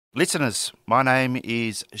Listeners, my name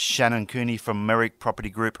is Shannon Cooney from Merrick Property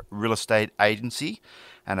Group Real Estate Agency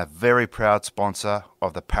and a very proud sponsor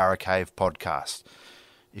of the Paracave podcast.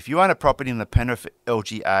 If you own a property in the Penrith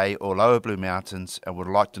LGA or Lower Blue Mountains and would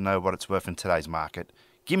like to know what it's worth in today's market,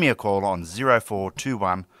 give me a call on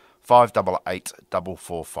 0421 588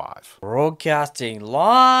 445. Broadcasting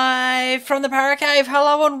live from the Paracave.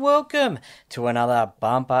 Hello and welcome to another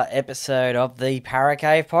bumper episode of the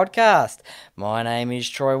Paracave podcast. My name is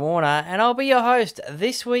Troy Warner and I'll be your host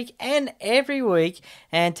this week and every week.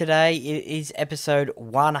 And today it is episode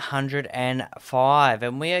 105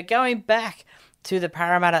 and we are going back to the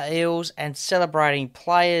Parramatta Eels and celebrating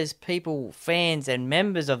players, people, fans and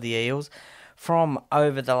members of the Eels from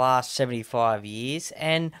over the last 75 years.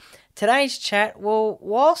 And today's chat, well,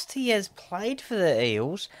 whilst he has played for the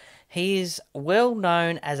Eels, he is well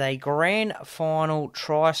known as a grand final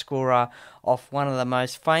try scorer off one of the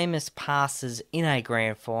most famous passes in a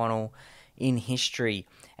grand final in history.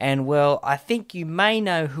 And well, I think you may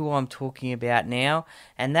know who I'm talking about now,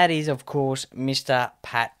 and that is, of course, Mr.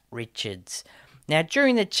 Pat Richards. Now,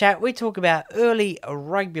 during the chat, we talk about early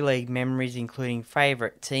rugby league memories, including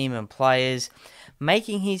favourite team and players,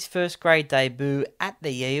 making his first grade debut at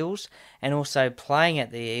the Eels, and also playing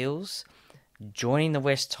at the Eels, joining the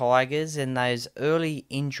West Tigers and those early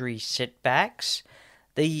injury setbacks.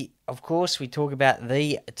 Of course, we talk about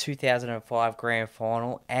the 2005 Grand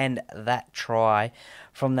Final and that try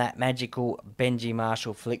from that magical Benji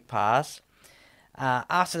Marshall flick pass.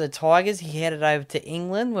 After the Tigers, he headed over to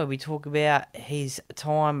England, where we talk about his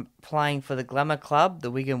time playing for the Glamour Club,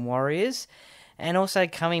 the Wigan Warriors, and also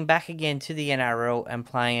coming back again to the NRL and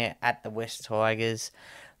playing at the West Tigers,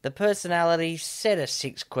 the personality, set of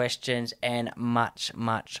 6 questions, and much,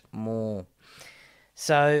 much more.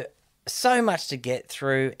 So much to get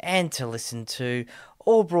through and to listen to,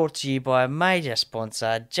 all brought to you by a major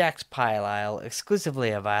sponsor, Jack's Pale Ale, exclusively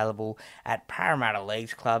available at Parramatta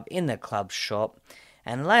Leagues Club in the club shop.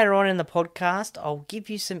 And later on in the podcast, I'll give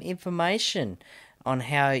you some information on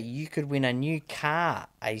how you could win a new car,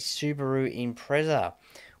 a Subaru Impreza,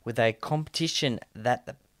 with a competition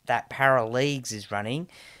that Para Leagues is running.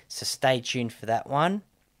 So stay tuned for that one.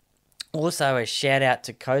 Also, a shout out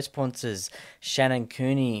to co-sponsors Shannon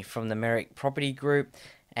Cooney from the Merrick Property Group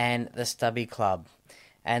and the Stubby Club.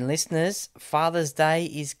 And listeners, Father's Day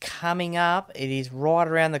is coming up. It is right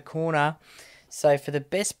around the corner. So for the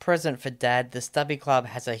best present for Dad, the Stubby Club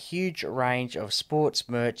has a huge range of sports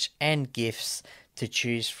merch and gifts to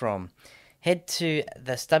choose from. Head to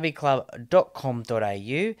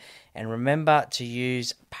thestubbyclub.com.au and remember to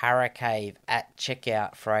use Paracave at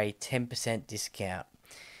checkout for a 10% discount.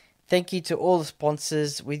 Thank you to all the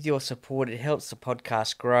sponsors. With your support, it helps the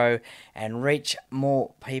podcast grow and reach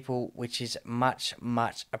more people, which is much,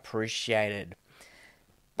 much appreciated.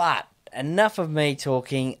 But enough of me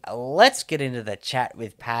talking. Let's get into the chat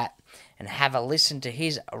with Pat and have a listen to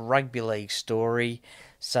his rugby league story.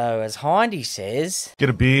 So, as Hindy says, get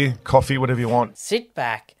a beer, coffee, whatever you want. Sit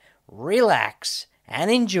back, relax, and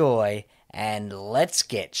enjoy, and let's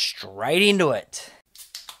get straight into it.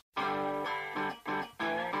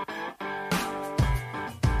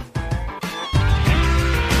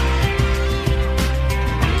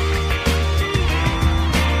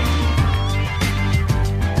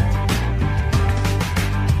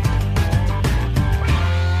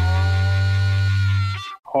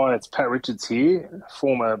 Hi, it's Pat Richards here,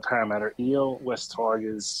 former Parramatta Eel, West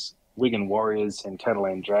Tigers, Wigan Warriors and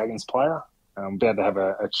Catalan Dragons player. I'm about to have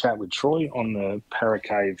a chat with Troy on the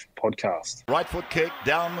Paracave podcast. Right foot kick,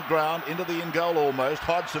 down the ground, into the in goal almost.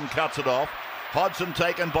 Hodgson cuts it off. Hodgson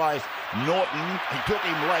taken by Norton. He took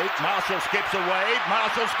him late. Marshall skips away.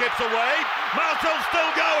 Marshall's still going.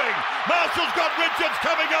 Marshall's got Richards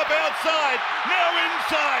coming up outside. Now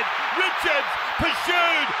inside. Richards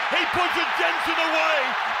pursued. He pushes Jensen away.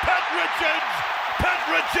 Pat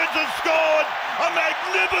Richards has scored a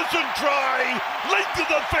magnificent try. Length of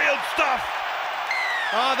the field stuff.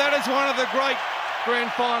 Oh, that is one of the great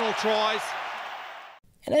grand final tries.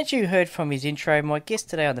 And as you heard from his intro, my guest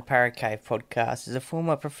today on the Paracave podcast is a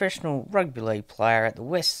former professional rugby league player at the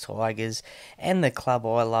West Tigers and the club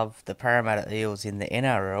I love, the Parramatta Eels in the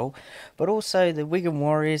NRL, but also the Wigan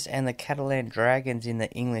Warriors and the Catalan Dragons in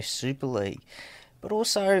the English Superleague. But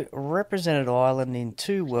also represented Ireland in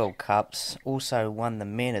 2 World Cups, also won the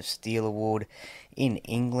Men of Steel Award in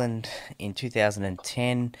England in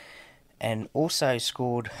 2010, and also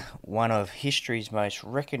scored one of history's most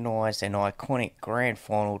recognised and iconic grand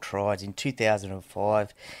final tries in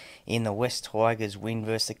 2005 in the West Tigers win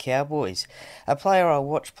versus the Cowboys. A player I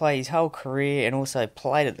watched play his whole career and also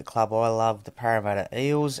played at the club I love, the Parramatta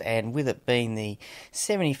Eels, and with it being the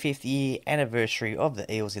 75th year anniversary of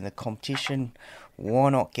the Eels in the competition,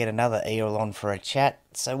 why not get another Eel on for a chat?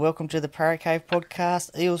 So welcome to the Paracave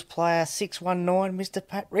podcast, Eels player 619, Mr.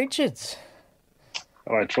 Pat Richards.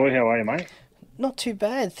 Hello, Troy. How are you, mate? Not too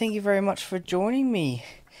bad. Thank you very much for joining me.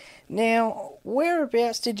 Now,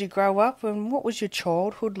 whereabouts did you grow up and what was your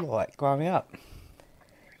childhood like growing up?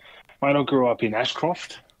 Mate, I grew up in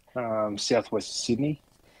Ashcroft, southwest of Sydney.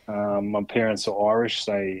 My parents are Irish.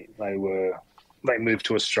 They moved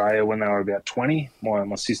to Australia when they were about 20.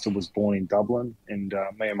 My sister was born in Dublin, and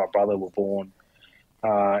me and my brother were born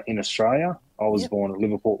in Australia. I was born at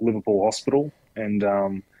Liverpool Hospital,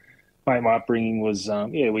 and mate, my upbringing was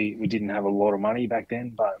we didn't have a lot of money back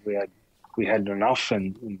then, but we had enough,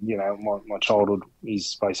 and you know, my childhood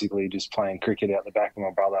is basically just playing cricket out the back of my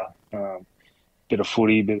brother, bit of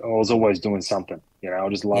footy, but I was always doing something. You know, I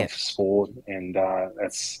just love sport, and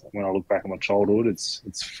that's when I look back at my childhood, it's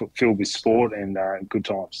filled with sport and good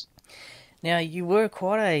times. Now, you were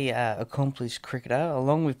quite a accomplished cricketer,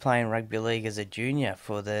 along with playing rugby league as a junior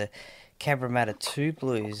for the Parramatta 2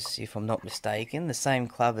 Blues, if I'm not mistaken, the same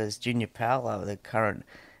club as Junior Paolo, the current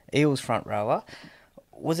Eels front rower.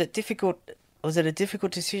 Was it a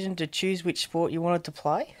difficult decision to choose which sport you wanted to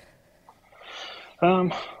play?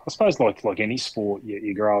 I suppose like any sport,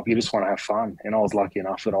 you grow up, you just want to have fun. And I was lucky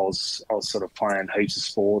enough that I was sort of playing heaps of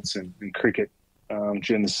sports and cricket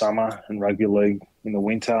during the summer and rugby league in the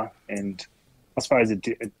winter. And I suppose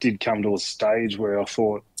it did come to a stage where I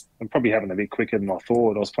thought I'm probably having a bit quicker than I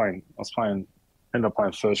thought. Ended up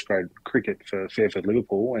playing first grade cricket for Fairfield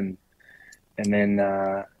Liverpool, and then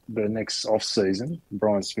the next off season,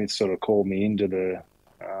 Brian Smith sort of called me into the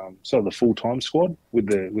sort of the full time squad with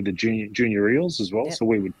the junior Eels as well. Yep. So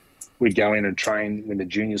we'd go in and train with the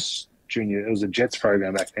junior. It was a Jets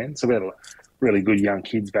program back then, so we had really good young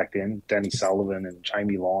kids back then. Danny Sullivan and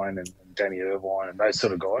Jamie Lyon and Danny Irvine and those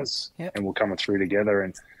sort of guys, yep. And we're coming through together.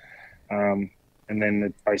 And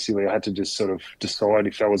then basically I had to just sort of decide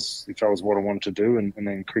if that was what I wanted to do, and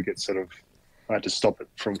then cricket sort of, I had to stop it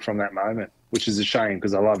from that moment, which is a shame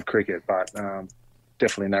because I love cricket, but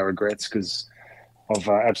definitely no regrets because I've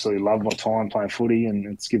absolutely loved my time playing footy, and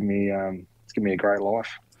it's given me a great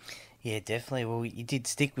life. Yeah, definitely. Well, you did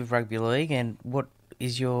stick with rugby league, and what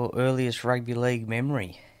is your earliest rugby league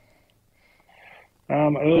memory?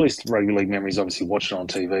 Earliest rugby league memories, obviously watching on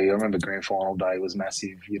TV. I remember grand final day was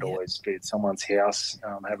massive. You'd always be at someone's house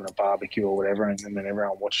having a barbecue or whatever, and then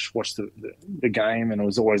everyone watched the game, and it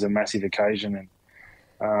was always a massive occasion.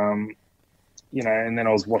 And you know, and then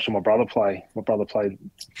I was watching my brother play. My brother played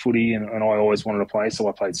footy, and I always wanted to play, so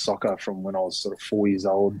I played soccer from when I was sort of 4 years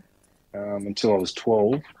old until I was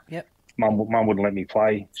 12. Yep. Mum wouldn't let me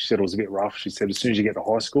play. She said it was a bit rough. She said, as soon as you get to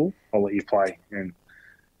high school, I'll let you play. And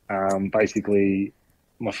basically,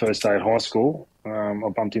 my first day at high school, I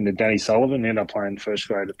bumped into Danny Sullivan, ended up playing first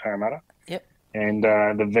grade at Parramatta. Yep. And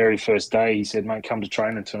the very first day, he said, mate, come to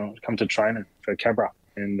training for Cabra.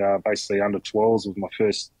 And basically under 12s was my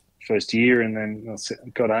first year. And then I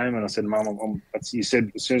got home and I said, Mum, you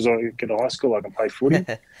said as soon as I get to high school, I can play footy.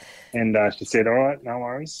 And she said, all right, no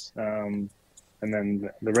worries. And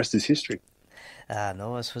then the rest is history.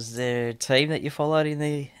 Nice. Was there a team that you followed in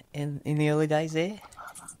the early days there?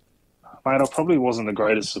 Mate, I probably wasn't the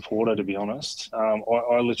greatest supporter, to be honest.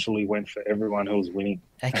 I literally went for everyone who was winning.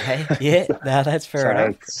 Okay, yeah, no, that's fair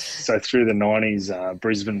enough. So through the 90s,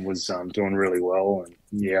 Brisbane was doing really well. And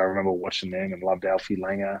yeah, I remember watching them and loved Alfie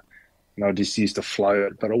Langer. And I just used to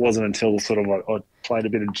float, but it wasn't until sort of I played a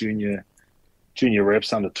bit of junior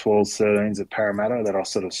reps under 12s, 13s at Parramatta that I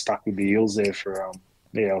sort of stuck with the Eels there for,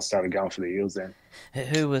 I started going for the Eels then.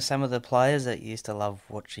 Who were some of the players that you used to love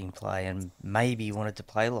watching play and maybe wanted to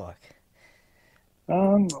play like?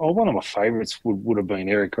 One of my favourites would have been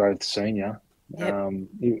Eric Groth Senior. Yep.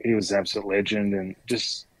 He was an absolute legend, and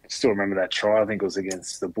just still remember that try. I think it was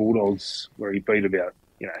against the Bulldogs where he beat about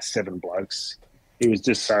 7 blokes. He was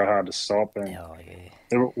just so hard to stop, and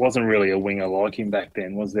there wasn't really a winger like him back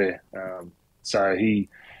then, was there? So he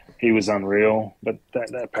was unreal. But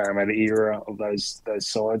that Parramatta era of those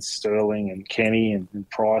sides, Sterling and Kenny and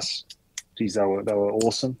Price, geez, they were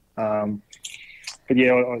awesome. But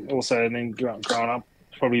yeah, also then growing up,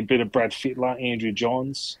 probably a bit of Brad Fittler, Andrew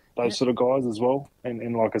Johns, those sort of guys as well.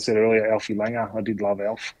 And like I said earlier, Alfie Langer, I did love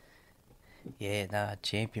Alf. Yeah, no,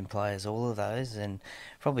 champion players, all of those. And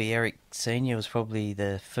probably Eric Senior was probably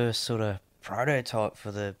the first sort of prototype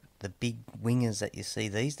for the the big wingers that you see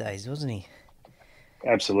these days, wasn't he?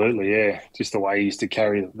 Absolutely, yeah. Just the way he used to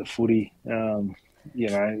carry the footy, it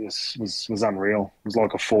was unreal. It was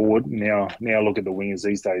like a forward. Now look at the wingers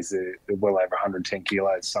these days. They're well over 110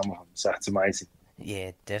 kilos, some of them. So it's amazing.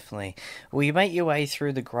 Yeah, definitely. Well, you make your way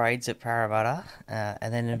through the grades at Parramatta,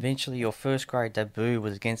 and then eventually your first grade debut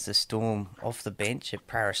was against the Storm off the bench at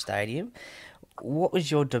Para Stadium. What was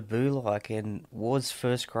your debut like, and was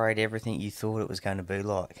first grade everything you thought it was going to be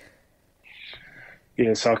like?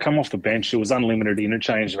 Yeah, so I come off the bench. It was unlimited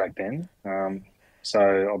interchange back then.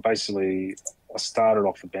 So I started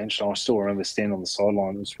off the bench, and I still remember standing on the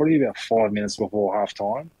sideline. It was probably about 5 minutes before half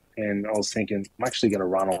time, and I was thinking, I'm actually going to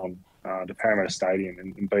run on to Parramatta Stadium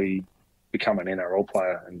and become an NRL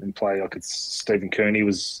player and play like it's Stephen Kearney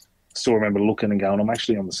was. Still remember looking and going, I'm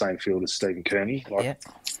actually on the same field as Stephen Kearney.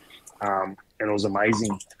 And it was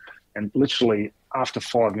amazing. And literally after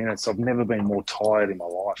 5 minutes, I've never been more tired in my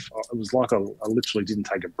life. It was like I literally didn't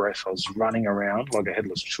take a breath. I was running around like a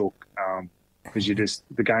headless chook because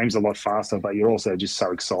the game's a lot faster, but you're also just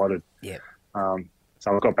so excited. Yeah.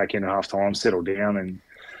 So I got back in at half time, settled down, and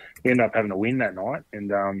ended up having a win that night.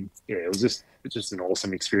 And it was just an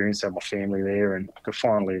awesome experience to have my family there and I could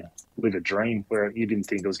finally live a dream where you didn't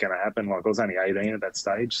think it was going to happen. Like I was only 18 at that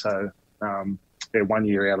stage. So 1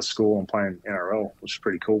 year out of school and playing NRL, which is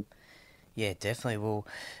pretty cool. Yeah, definitely. Well,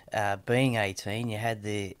 being 18, you had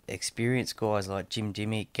the experienced guys like Jim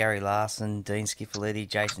Dimmick, Gary Larson, Dean Skiffeletti,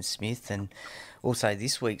 Jason Smith, and also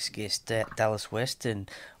this week's guest, Dallas Weston.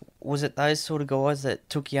 Was it those sort of guys that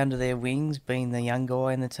took you under their wings, being the young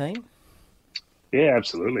guy in the team? Yeah,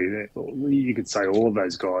 absolutely. You could say all of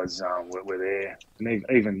those guys were there. And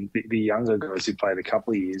even the younger guys who played a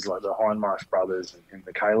couple of years, like the Hindmarsh brothers and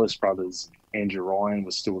the Kalis brothers, Andrew Ryan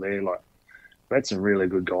was still there. Like, we had some really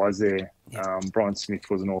good guys there. Yeah. Brian Smith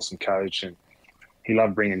was an awesome coach and he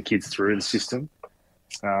loved bringing kids through the system.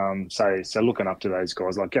 So looking up to those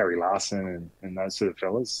guys like Gary Larson and those sort of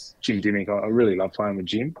fellas. Jim Dimmick, I really love playing with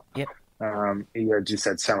Jim. Yep. He just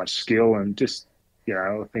had so much skill and just,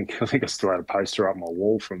 I think I still had a poster up my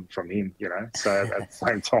wall from him, So at the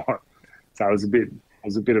same time, so it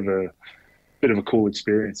was a bit of a cool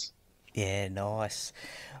experience. Yeah, nice.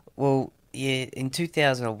 Well, yeah, in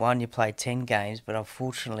 2001 you played 10 games, but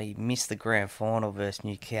unfortunately missed the grand final versus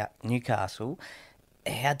Newcastle.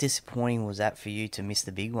 How disappointing was that for you to miss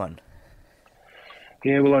the big one?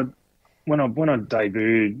 Yeah, well, when I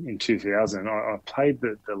debuted in 2000, I played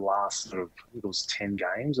the last sort of, it was 10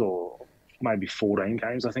 games or maybe 14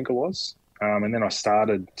 games, I think it was. And then I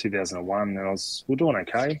started 2001 and we're doing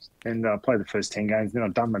okay. And I played the first 10 games. Then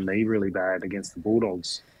I'd done my knee really bad against the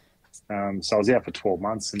Bulldogs. So I was out for 12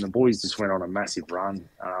 months and the boys just went on a massive run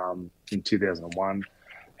in 2001.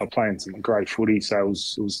 I was playing some great footy, so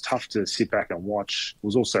it was tough to sit back and watch. It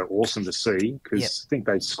was also awesome to see because I think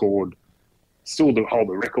they scored still to hold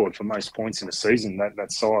the record for most points in the season,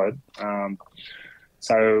 that side.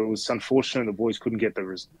 So it was unfortunate the boys couldn't get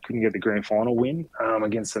the grand final win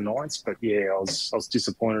against the Knights. But yeah, I was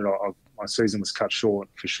disappointed. My season was cut short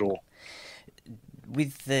for sure.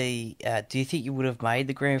 With the, do you think you would have made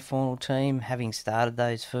the grand final team having started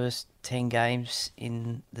those first 10 games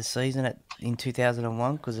in the season in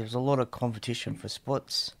 2001? Because there was a lot of competition for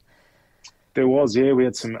spots. There was, yeah. We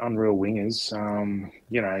had some unreal wingers.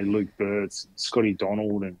 Luke Birds, Scotty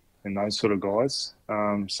Donald, and those sort of guys.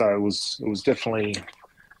 So it was definitely,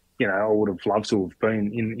 I would have loved to have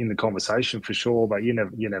been in the conversation for sure. But you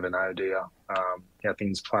never know, do you? How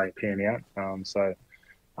things pan out.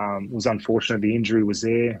 It was unfortunate. The injury was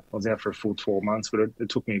there. I was out for a full 12 months, but it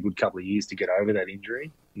took me a good couple of years to get over that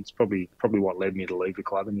injury. It's probably what led me to leave the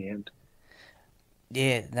club in the end.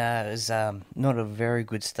 Yeah, no, it was not a very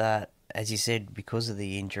good start, as you said, because of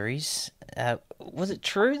the injuries. Was it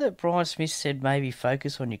true that Brian Smith said maybe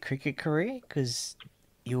focus on your cricket career because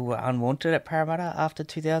you were unwanted at Parramatta after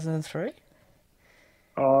 2003?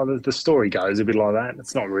 Oh, the story goes a bit like that.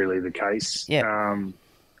 It's not really the case. Yeah.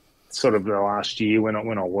 Sort of the last year when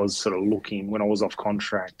I was sort of looking, when I was off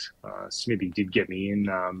contract, Smithy did get me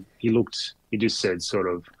in. He just said sort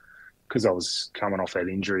of, because I was coming off that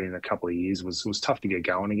injury in a couple of years, was tough to get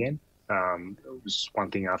going again. It was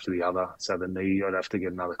one thing after the other. So the knee, I'd have to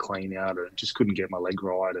get another clean out. I just couldn't get my leg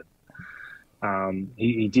right. And,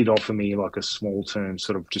 he did offer me like a small term,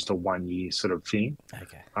 sort of just a 1 year sort of thing.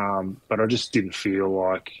 Okay. But I just didn't feel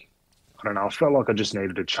like, I don't know, I felt like I just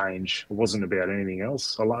needed a change. It wasn't about anything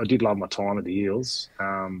else. I did love my time at the Eels.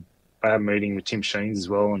 I had a meeting with Tim Sheens as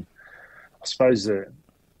well. And I suppose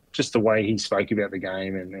just the way he spoke about the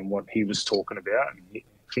game and what he was talking about and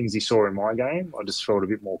things he saw in my game, I just felt a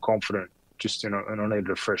bit more confident and I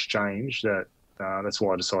needed a fresh change that that's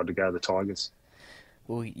why I decided to go to the Tigers.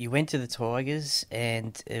 Well, you went to the Tigers,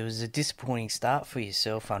 and it was a disappointing start for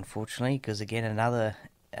yourself, unfortunately, because again, another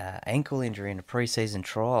ankle injury in a pre-season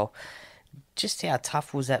trial. Just how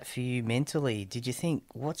tough was that for you mentally? Did you think,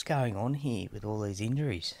 what's going on here with all these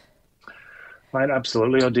injuries? Mate,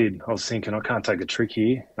 absolutely, I did. I was thinking, I can't take a trick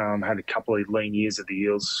here. Had a couple of lean years at the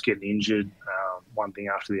Eels, getting injured, one thing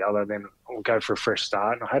after the other. Then I'll go for a fresh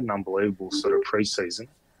start. And I had an unbelievable sort of pre-season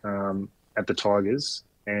at the Tigers,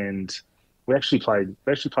 and we actually played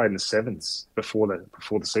in the sevens before the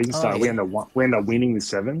season started. Yeah. We ended up winning the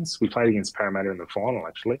sevens. We played against Parramatta in the final,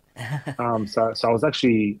 actually. So I was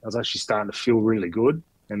actually starting to feel really good.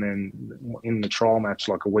 And then in the trial match,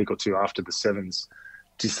 like a week or two after the sevens,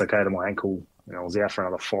 dislocated my ankle. I was out for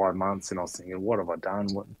another 5 months, and I was thinking, what have I done?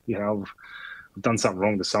 I've done something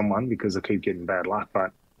wrong to someone because I keep getting bad luck.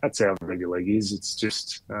 But that's how rugby league is. It's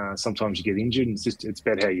just sometimes you get injured, and it's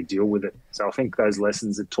about how you deal with it. So I think those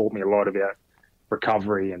lessons have taught me a lot about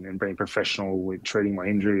recovery and being professional with treating my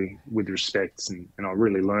injury with respect. And I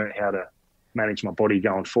really learned how to manage my body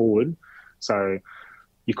going forward. So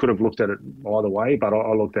you could have looked at it either way, but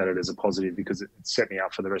I looked at it as a positive because it set me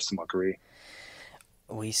up for the rest of my career.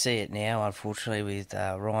 We see it now, unfortunately, with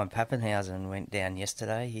Ryan Pappenhausen went down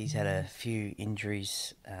yesterday. He's had a few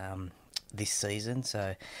injuries this season,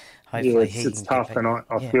 so hopefully it's tough. And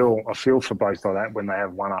I feel for both like that when they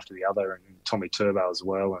have one after the other, and Tommy Turbo as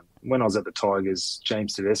well. And when I was at the Tigers,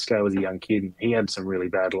 James Tedesco was a young kid, and he had some really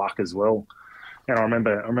bad luck as well. And I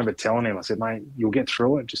remember telling him, I said, mate, you'll get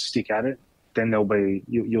through it. Just stick at it. Then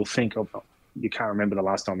you'll think of, you can't remember the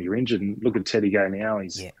last time you were injured. And look at Teddy go now.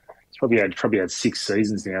 He's probably had 6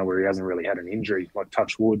 seasons now where he hasn't really had an injury, like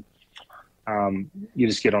touch wood. You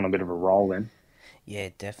just get on a bit of a roll then. Yeah,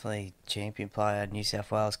 definitely champion player, New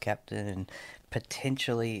South Wales captain, and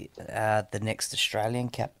potentially the next Australian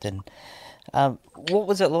captain. What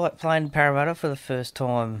was it like playing Parramatta for the first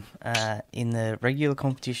time in the regular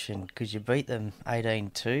competition? Because you beat them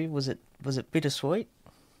 18-2. Was it bittersweet?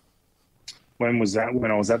 When was that?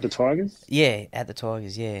 When I was at the Tigers? Yeah, at the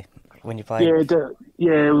Tigers. Yeah, when you played.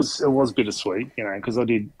 It was bittersweet, because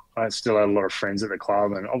I still had a lot of friends at the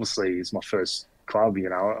club, and obviously it's my first club. I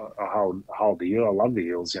hold the Eel. I love the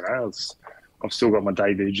Eels. I've still got my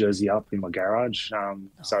debut jersey up in my garage.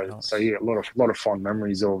 Nice. A lot of fond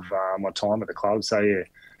memories of my time at the club. So yeah,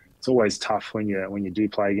 it's always tough when you do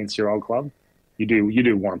play against your old club. You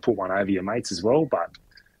do want to put one over your mates as well, but.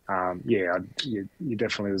 You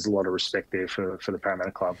definitely, there's a lot of respect there for the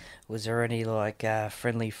Parramatta club. Was there any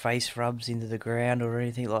friendly face rubs into the ground or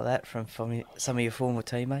anything like that from some of your former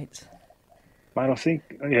teammates? Mate, I think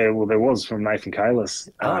there was from Nathan Kalis.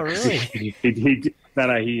 Oh, really?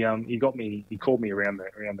 He got me. He called me around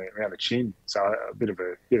the chin, so a bit of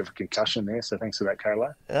a concussion there. So thanks for that,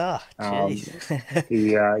 Kayla. Oh,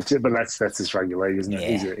 jeez. But that's just rugby league, isn't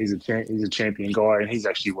it? Yeah. He's a champion guy, and he's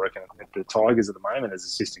actually working at the Tigers at the moment as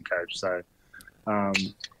assistant coach. So,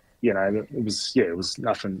 it was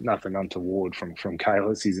nothing untoward from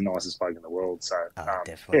Kalis. He's the nicest bloke in the world. So,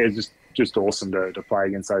 definitely. it's just awesome to play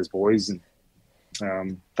against those boys, and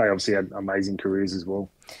they obviously had amazing careers as well.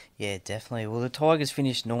 Yeah, definitely. Well, the Tigers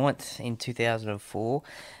finished 9th in 2004,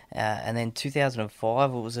 and then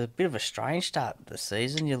 2005, it was a bit of a strange start to the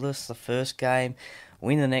season. You lost the first game,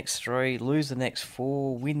 win the next 3, lose the next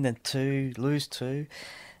 4, win the 2, lose 2,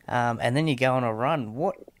 and then you go on a run.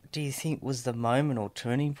 What do you think was the moment or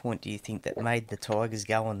turning point, do you think, that made the Tigers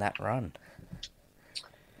go on that run?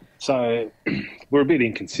 So we're a bit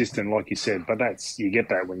inconsistent, like you said, but you get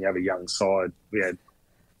that when you have a young side. We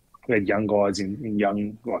had young guys in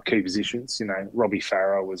young key positions. Robbie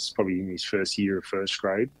Farah was probably in his first year of first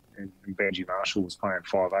grade, and Benji Marshall was playing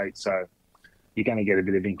 5'8". So you're going to get a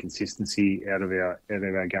bit of inconsistency out of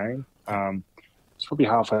our game. It's probably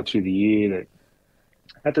halfway through the year that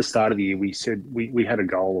at the start of the year we said we had a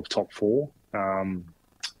goal of top 4.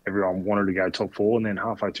 Everyone wanted to go top 4, and then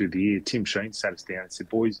halfway through the year, Tim Sheen sat us down and said,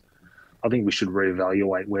 "Boys, I think we should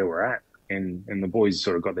reevaluate where we're at." And the boys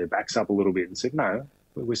sort of got their backs up a little bit and said, "No,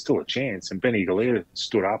 we're still a chance." And Benny Galea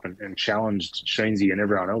stood up and challenged Sheensy and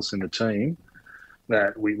everyone else in the team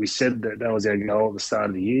that we said that was our goal at the start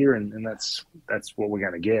of the year, and that's what we're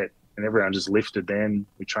going to get. And everyone just lifted then.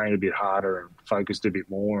 We trained a bit harder and focused a bit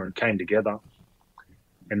more and came together.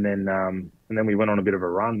 And then we went on a bit of a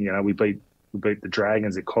run. We beat the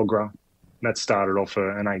Dragons at Cogra. And that started off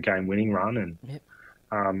an 8-game winning run.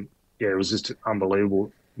 And it was just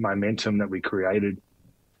unbelievable momentum that we created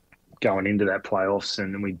going into that playoffs.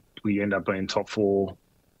 And then we end up being top 4.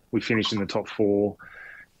 We finished in the top 4.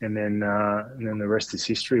 and then the rest is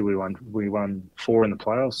history. We won 4 in the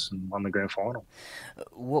playoffs and won the grand final.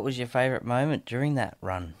 What was your favourite moment during that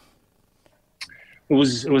run? It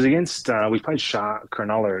was against we played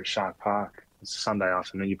Cronulla at Shark Park. It's a Sunday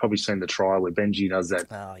afternoon. You've probably seen the try where Benji does that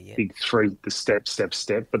big 3, the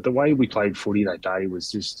step. But the way we played footy that day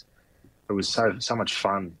was just, it was so much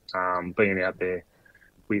fun being out there.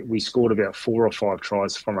 We scored about 4 or 5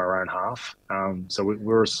 tries from our own half. So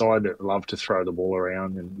we're a side that loved to throw the ball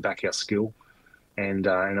around and back our skill. And it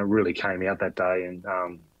really came out that day.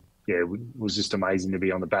 And, it was just amazing to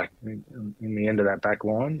be on the back, in the end of that back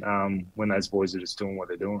line when those boys are just doing what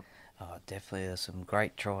they're doing. Oh, definitely. There's some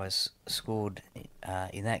great tries scored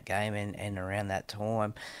in that game and around that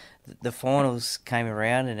time. The finals came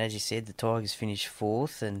around, and as you said, the Tigers finished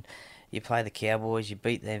 4th, and you play the Cowboys, you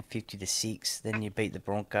beat them 50-6, then you beat the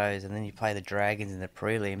Broncos, and then you play the Dragons in the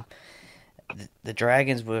prelim. The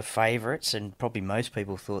Dragons were favourites, and probably most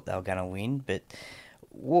people thought they were going to win, but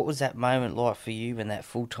what was that moment like for you when that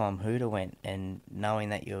full-time hooter went, and knowing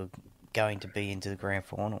that you're going to be into the grand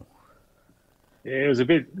final? Yeah, it was a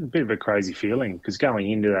bit of a crazy feeling, because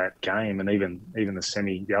going into that game, and even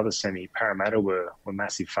the other semi, Parramatta were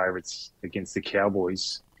massive favourites against the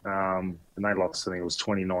Cowboys, and they lost. I think it was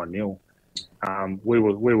 29-0. We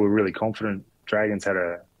were really confident. Dragons had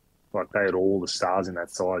they had all the stars in that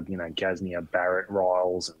side. You know, Gaznia, Barrett,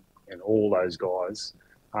 Riles, and all those guys.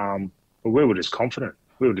 But we were just confident.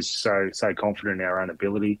 We were just so confident in our own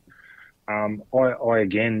ability. I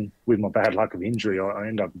again, with my bad luck of injury, I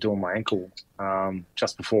ended up doing my ankle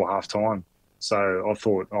just before half time. So I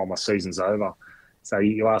thought, my season's over. So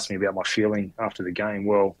you asked me about my feeling after the game.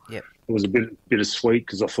 Well, It was a bit sweet,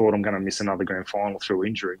 because I thought I'm going to miss another grand final through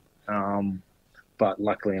injury. But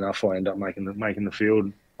luckily enough, I ended up making the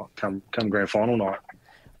field come grand final night.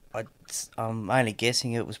 I'm only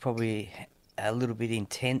guessing it was probably a little bit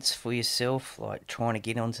intense for yourself, like trying to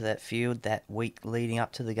get onto that field that week leading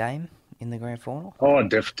up to the game in the grand final. Oh, it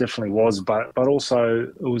definitely was, but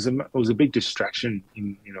also it was a big distraction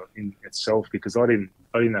in itself, because I didn't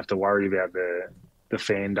have to worry about the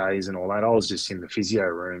fan days and all that. I was just in the physio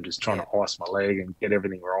room, just trying to ice my leg and get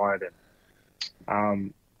everything right.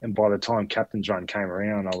 And by the time captain's run came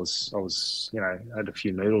around, I was had a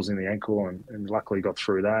few noodles in the ankle, and luckily got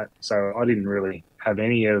through that. So I didn't really have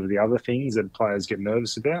any of the other things that players get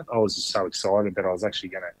nervous about. I was just so excited that I was actually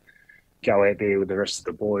going to go out there with the rest of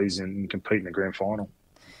the boys and compete in the grand final.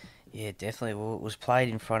 Yeah, definitely. Well, it was played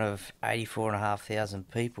in front of 84,500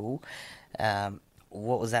 people.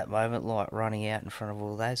 What was that moment like, running out in front of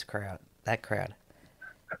all that crowd?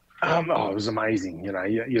 It was amazing. You know,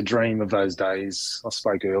 you dream of those days. I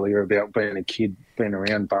spoke earlier about being a kid, being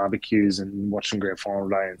around barbecues and watching grand final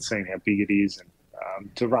day and seeing how big it is, and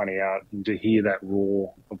to run out and to hear that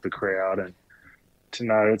roar of the crowd, and to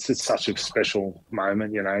know it's such a special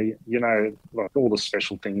moment. You know, like all the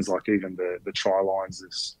special things, like even the try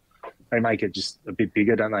lines, they make it just a bit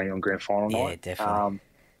bigger, don't they, on grand final night? Yeah, definitely.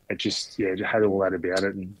 It had all that about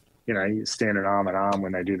it, and you know, you standing arm in arm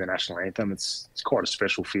when they do the national anthem. It's quite a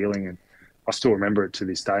special feeling, and I still remember it to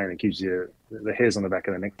this day, and it gives you the hairs on the back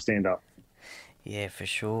of the neck stand up. Yeah, for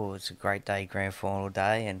sure. It's a great day, grand final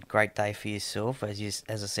day, and great day for yourself. As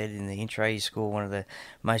I said in the intro, you scored one of the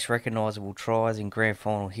most recognisable tries in grand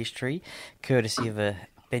final history, courtesy of a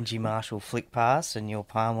Benji Marshall flick pass and your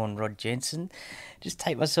palm on Rod Jensen. Just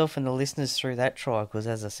take myself and the listeners through that try, because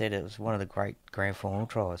as I said, it was one of the great grand final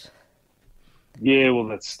tries. Yeah, well,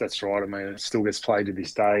 that's right. I mean, it still gets played to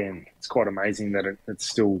this day, and it's quite amazing that it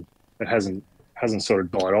hasn't sort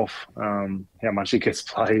of died off. How much it gets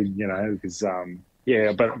played, you know, because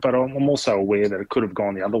but I'm also aware that it could have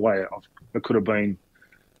gone the other way. It could have been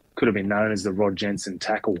known as the Rod Jensen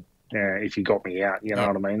tackle if he got me out. You know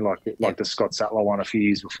what I mean? Like the Scott Sattler one a few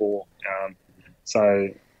years before. So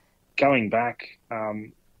going back,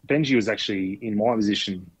 Benji was actually in my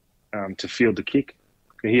position to field the kick.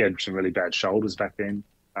 He had some really bad shoulders back then.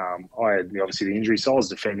 I had obviously the injury, so I was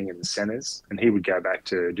defending in the centres, and he would go back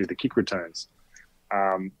to do the kick returns.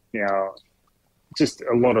 Now, just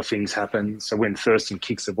a lot of things happen. So when Thurston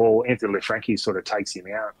kicks the ball, Anthony LeFranchi sort of takes him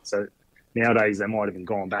out. So nowadays they might have even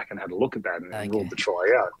gone back and had a look at that and ruled the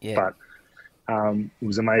try out. Yeah. But it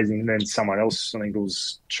was amazing. And then someone else, I think it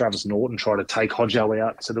was Travis Norton, tried to take Hodgell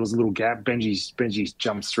out. So there was a little gap. Benji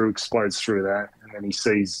jumps through, explodes through that, and then he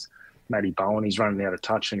sees Matty Bowen. He's running out of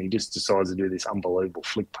touch, and he just decides to do this unbelievable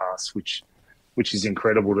flick pass, which is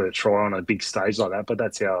incredible to try on a big stage like that. But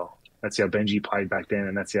that's how Benji played back then,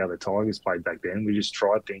 and that's how the Tigers played back then. We just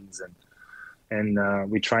tried things,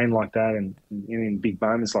 and we trained like that, and in big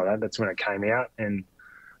moments like that, that's when it came out. And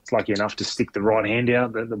it's lucky enough to stick the right hand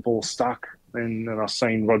out, the ball stuck, and then I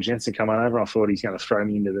seen Rod Jensen come over. I thought he's going to throw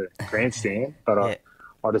me into the grandstand, but Yeah.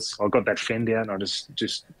 I got that fend out and I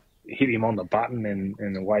just hit him on the button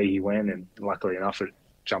and away he went. And luckily enough, it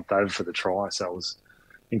jumped over for the try. So it was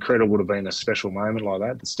incredible to be in a special moment like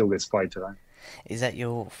that still gets played today. Is that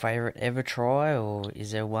your favourite ever try, or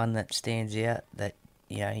is there one that stands out that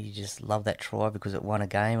you just love that try because it won a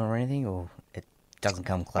game or anything, or it doesn't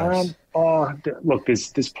come close? Look,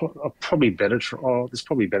 there's probably better there's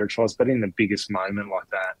probably better tries, but in the biggest moment like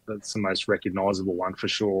that, that's the most recognisable one for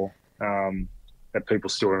sure. That people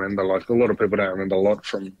still remember. Like a lot of people don't remember a lot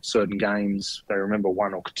from certain games. They remember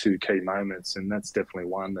one or two key moments, and that's definitely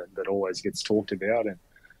one that always gets talked about. And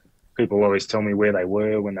people always tell me where they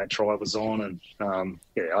were when that try was on, and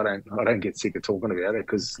I don't get sick of talking about it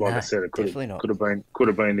because, like I said, it could have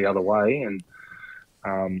been the other way, and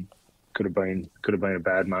could have been a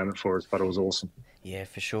bad moment for us, but it was awesome. Yeah,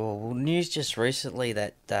 for sure. Well, news just recently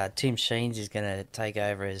that Tim Sheens is going to take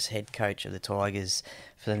over as head coach of the Tigers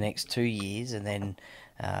for the next 2 years, and then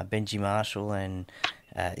Benji Marshall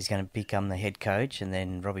is going to become the head coach, and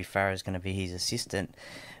then Robbie Farah is going to be his assistant.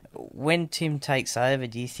 When Tim takes over,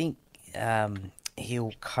 do you think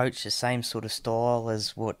he'll coach the same sort of style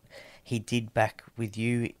as what he did back with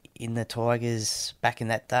you in the Tigers back in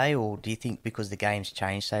that day, or do you think because the game's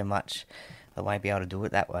changed so much, they won't be able to do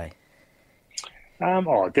it that way?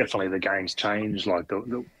 Definitely the game's changed. Like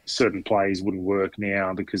the certain plays wouldn't work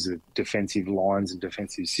now because of defensive lines and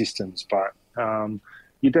defensive systems. But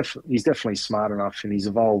he's definitely smart enough, and he's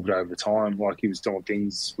evolved over time. Like he was doing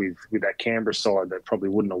things with that Canberra side that probably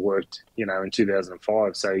wouldn't have worked, in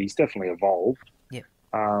 2005. So he's definitely evolved. Yeah.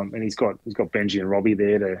 And he's got Benji and Robbie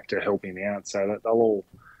there to help him out, so that they'll all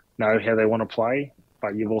know how they want to play.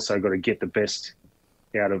 But you've also got to get the best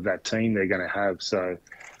out of that team they're going to have. So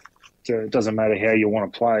it doesn't matter how you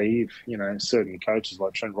want to play. If certain coaches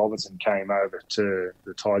like Trent Robertson came over to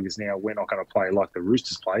the Tigers now, we're not going to play like the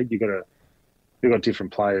Roosters played. You've got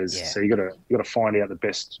different players, so you got to find out the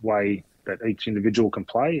best way that each individual can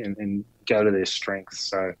play and go to their strengths.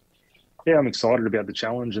 So yeah, I'm excited about the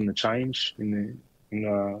challenge and the change. I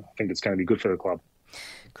think it's going to be good for the club.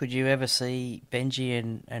 Could you ever see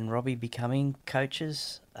Benji and Robbie becoming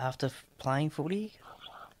coaches after playing footy?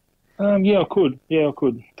 Yeah, I could.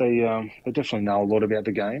 They definitely know a lot about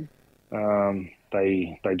the game.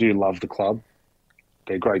 They do love the club.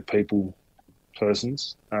 They're great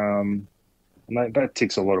persons. And that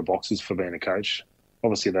ticks a lot of boxes for being a coach.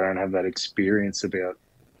 Obviously, they don't have that experience about,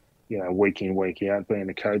 week in, week out being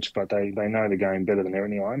a coach, but they know the game better than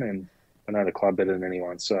anyone, and they know the club better than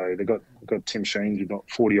anyone. So they've got Tim Sheens, who's got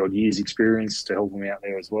 40-odd years experience to help them out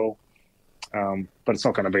there as well. But it's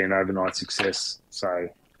not going to be an overnight success. So,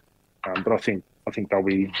 but I think they'll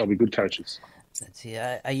be good coaches. That's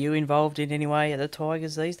it. Are you involved in any way at the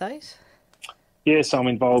Tigers these days? Yeah, so I'm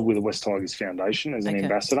involved with the West Tigers Foundation as an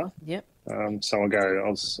ambassador. Yep. So I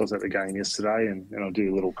was at the game yesterday, and I'll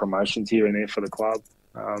do little promotions here and there for the club.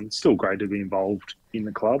 It's still great to be involved in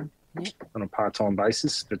the club on a part-time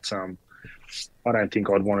basis, but I don't think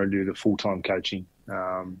I'd want to do the full-time coaching.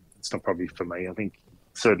 It's not probably for me. I think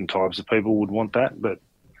certain types of people would want that, but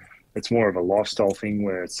it's more of a lifestyle thing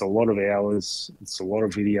where it's a lot of hours, it's a lot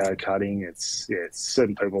of video cutting. It's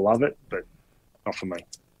certain people love it, but not for me.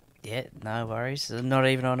 Yeah, no worries. Not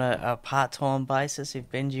even on a part-time basis if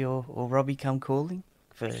Benji or Robbie come calling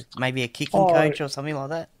for maybe a kicking coach or something like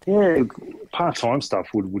that? Yeah, part-time stuff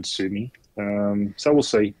would suit me. So we'll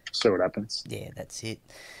see what happens. Yeah, that's it.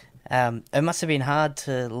 It must have been hard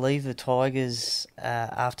to leave the Tigers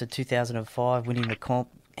after 2005 winning the comp,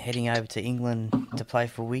 heading over to England to play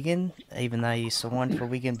for Wigan, even though you signed for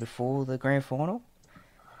Wigan before the grand final.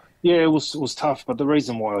 Yeah, it was tough, but the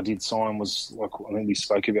reason why I did sign was, like I think we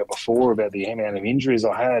spoke about before, about the amount of injuries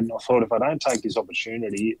I had. And I thought if I don't take this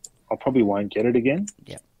opportunity, I probably won't get it again.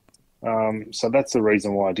 Yeah. So that's the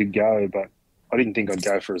reason why I did go, but I didn't think I'd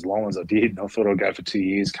go for as long as I did. I thought I'd go for 2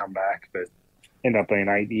 years, come back, but ended up being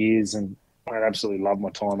 8 years, and I absolutely loved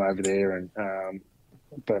my time over there. And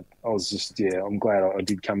but I was just, I'm glad I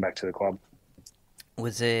did come back to the club.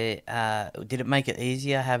 Was there? Did it make it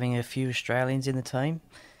easier having a few Australians in the team?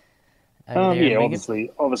 Yeah,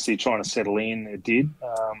 obviously trying to settle in, it did.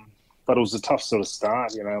 But it was a tough sort of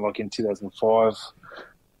start, like in 2005,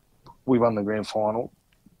 we won the grand final,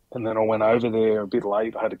 and then I went over there a bit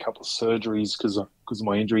late. I had a couple of surgeries because of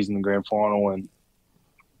my injuries in the grand final, and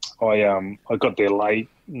I got there late,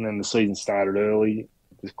 and then the season started early.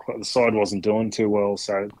 The side wasn't doing too well,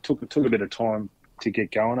 so it took a bit of time to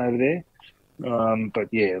get going over there. But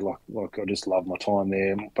yeah, like I just loved my time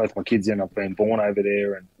there. Both my kids ended up being born over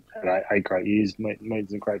there, and had 8 great years, meeting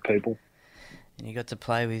some great people. And you got to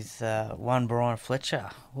play with one Brian Fletcher.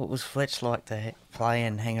 What was Fletch like to play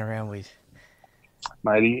and hang around with?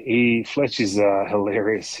 Mate, Fletch is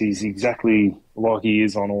hilarious. He's exactly like he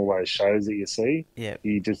is on all those shows that you see. Yeah.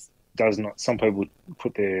 He just does not. Some people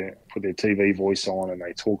put their TV voice on and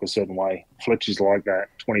they talk a certain way. Fletch is like that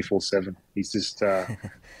 24/7. He's just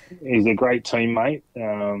he's a great teammate.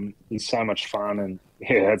 He's so much fun, and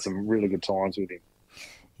had some really good times with him.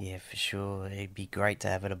 Yeah, for sure. It'd be great to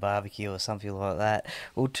have at a barbecue or something like that.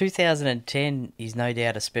 Well, 2010 is no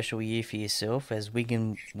doubt a special year for yourself as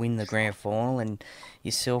Wigan win the grand final and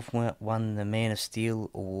yourself won the Man of Steel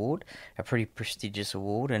award, a pretty prestigious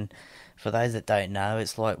award. And for those that don't know,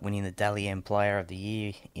 it's like winning the Dally M Player of the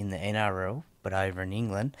Year in the NRL, but over in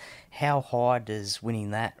England. How high does winning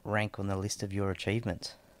that rank on the list of your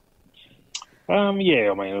achievements? Yeah, I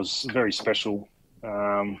mean, it was very special.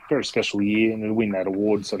 Very special year, and to win that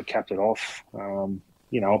award sort of capped it off.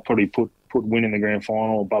 I'll probably put winning the grand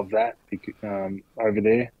final above that over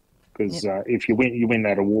there, because if you win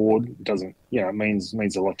that award, it doesn't, it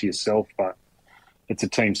means a lot to yourself, but it's a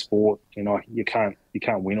team sport. You can't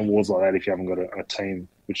win awards like that if you haven't got a team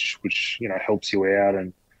which helps you out.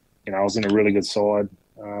 And I was in a really good side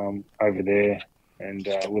over there, and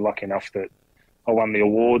we're lucky enough that I won the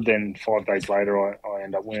award. Then 5 days later, I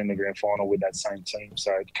ended up winning the grand final with that same team.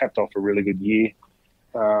 So it capped off a really good year.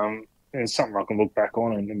 And it's something I can look back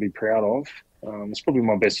on and be proud of. It's probably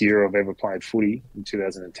my best year I've ever played footy in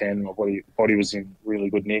 2010. My body was in really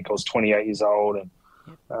good nick. I was 28 years old, and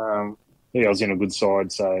I was in a good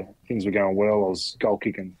side. So things were going well. I was goal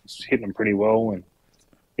kicking, hitting them pretty well, and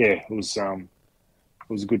it was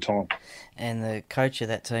a good time. And the coach of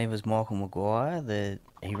that team was Michael Maguire.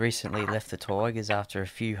 He recently left the Tigers after a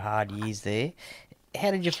few hard years there.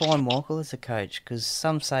 How did you find Michael as a coach? Because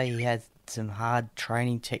some say he had some hard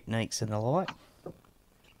training techniques and the like.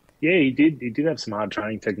 Yeah, he did. He did have some hard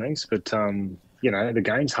training techniques, but the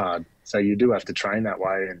game's hard, so you do have to train that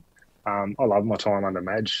way. And I loved my time under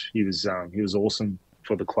Madge. He was awesome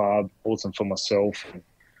for the club, awesome for myself. And,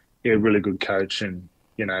 really good coach, and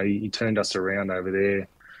he turned us around over there.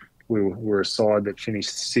 We were a side that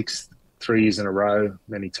finished 6th 3 years in a row.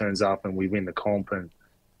 Then he turns up and we win the comp, and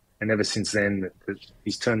ever since then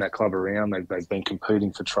he's turned that club around. They've been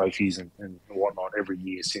competing for trophies and whatnot every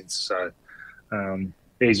year since. So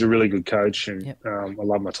he's a really good coach, and I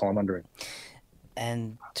love my time under him.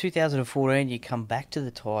 And 2014, you come back to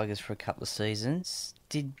the Tigers for a couple of seasons.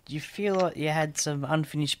 Did you feel like you had some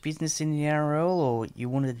unfinished business in the NRL, or you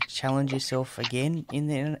wanted to challenge yourself again in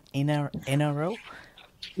the NRL?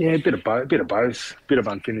 Yeah, a bit of both. Bit of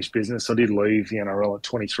unfinished business. I did leave the NRL at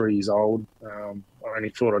 23 years old. I only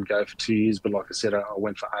thought I'd go for 2 years, but like I said, I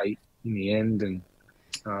went for 8 in the end.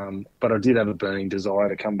 And but I did have a burning desire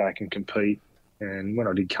to come back and compete. And when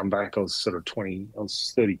I did come back, I was sort of 20. I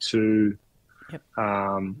was 32. Yep.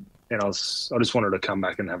 And I just wanted to come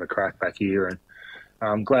back and have a crack back here. And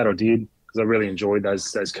I'm glad I did, because I really enjoyed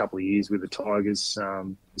those couple of years with the Tigers.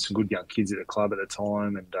 Some good young kids at the club at the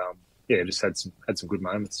time, and just had some good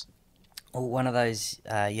moments. Well, one of those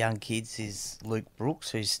young kids is Luke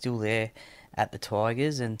Brooks, who's still there at the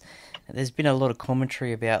Tigers, and there's been a lot of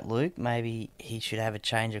commentary about Luke. Maybe he should have a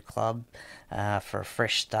change of club for a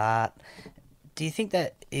fresh start. Do you think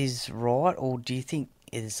that is right, or do you think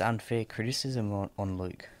it's unfair criticism on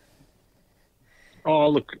Luke? Oh,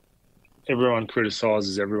 look, everyone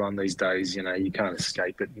criticises everyone these days. You can't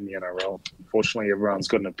escape it in the NRL. Unfortunately, everyone's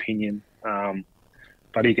got an opinion.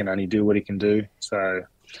 But he can only do what he can do. So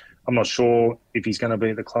I'm not sure if he's going to be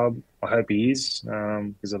at the club. I hope he is,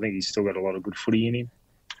 because I think he's still got a lot of good footy in him.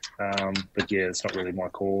 But it's not really my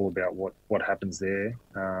call about what happens there.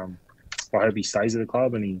 I hope he stays at the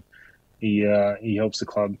club, and he helps the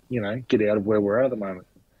club, get out of where we're at the moment.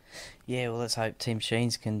 Yeah, well, let's hope Tim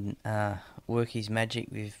Sheens can work his magic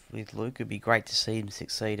with Luke. It'd be great to see him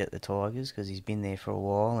succeed at the Tigers, because he's been there for a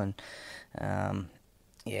while, and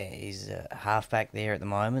he's a halfback there at the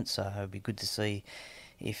moment, so it'd be good to see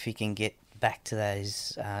if he can get back to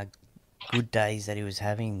those good days that he was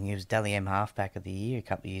having. He was Dally M halfback of the year a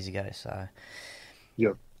couple of years ago. So,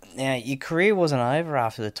 yep. Now, your career wasn't over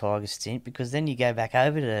after the Tigers stint, because then you go back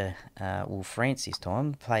over to France this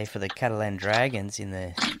time, play for the Catalan Dragons in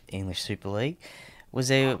the English Superleague. Was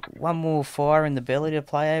there one more fire in the belly to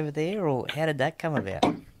play over there, or how did that come about?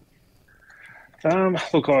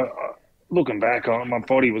 Look, looking back, my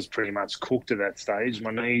body was pretty much cooked at that stage.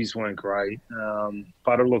 My knees weren't great.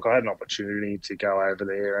 But look, I had an opportunity to go over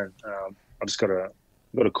there, and I just got a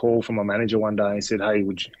call from my manager one day and said, "Hey,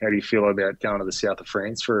 how do you feel about going to the south of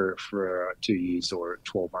France for 2 years or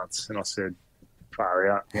 12 months?" And I said, "Far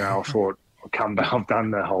out." I thought, I'll come back. I've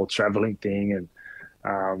done the whole travelling thing, and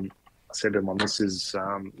I said to my missus,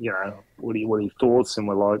 what are your thoughts? And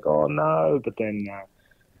we're like, oh no, but then.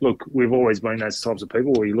 Look, we've always been those types of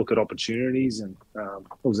people where you look at opportunities, and it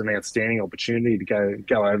was an outstanding opportunity to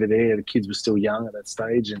go over there. The kids were still young at that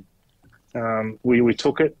stage, and we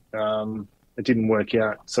took it. It didn't work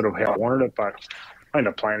out sort of how I wanted it, but I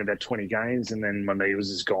ended up playing about 20 games, and then my knee was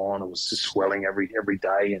just gone. It was just swelling every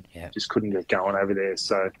day, and just couldn't get going over there.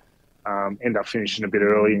 So ended up finishing a bit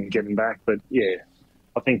early and getting back. But yeah,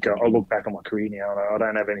 I think I look back on my career now, and I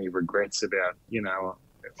don't have any regrets about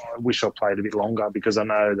I wish I played a bit longer, because I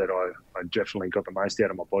know that I definitely got the most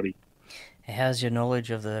out of my body. How's your knowledge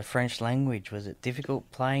of the French language? Was it difficult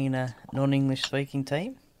playing in a non-English speaking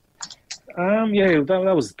team? Yeah,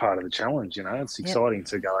 that was part of the challenge. It's exciting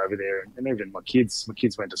to go over there, and even my kids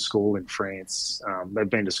went to school in France. They've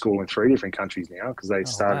been to school in 3 different countries now, because they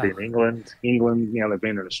started in England. They've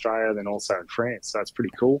been in Australia, then also in France. So it's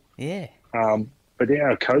pretty cool. Yeah. But yeah,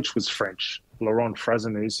 our coach was French, Laurent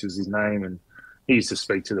Frazenus was his name, and he used to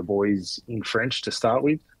speak to the boys in French to start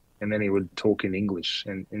with, and then he would talk in English,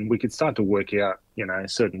 and we could start to work out,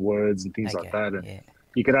 certain words and things like that, and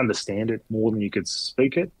you could understand it more than you could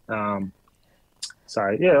speak it. So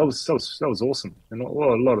yeah, that was awesome, and a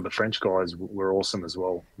lot of the French guys were awesome as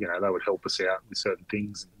well. They would help us out with certain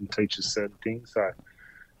things and teach us certain things. So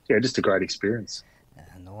yeah, just a great experience.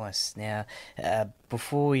 Nice. Now,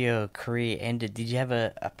 before your career ended, did you have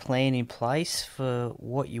a plan in place for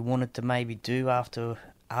what you wanted to maybe do after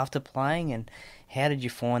playing, and how did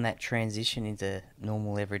you find that transition into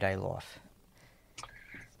normal everyday life?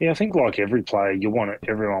 Yeah, I think like every player,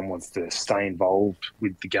 everyone wants to stay involved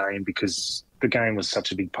with the game, because the game was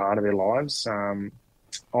such a big part of their lives.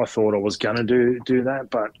 I thought I was going to do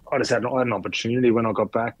that, but I just had an opportunity when I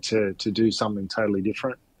got back to do something totally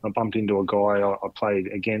different. I bumped into a guy I played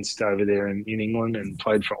against over there in England and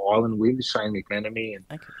played for Ireland with, Shane McManamy,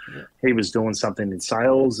 and he was doing something in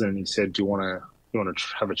sales, and he said, "Do you want to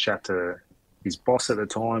have a chat to his boss at the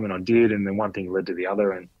time?" And I did, and then one thing led to the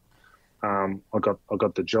other, and I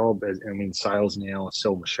got the job. I'm in sales now. I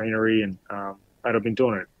sell machinery, and I've been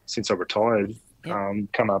doing it since I retired.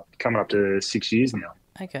 Coming up to 6 years now.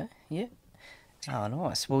 Okay, yeah. Oh,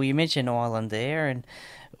 nice. Well, you mentioned Ireland there, and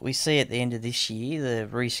we see at the end of this year the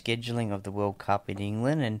rescheduling of the World Cup in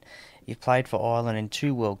England, and you've played for Ireland in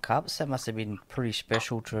 2 World Cups. That must have been pretty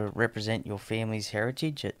special to represent your family's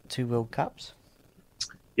heritage at 2 World Cups.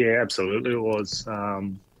 Yeah, absolutely it was.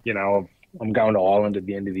 I'm going to Ireland at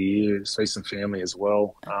the end of the year to see some family as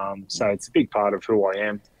well. So it's a big part of who I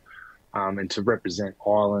am. And to represent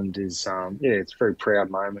Ireland is, it's a very proud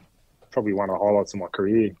moment. Probably one of the highlights of my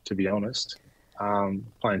career, to be honest.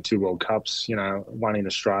 Playing 2 World Cups, one in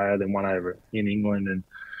Australia, then one over in England. And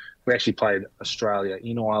we actually played Australia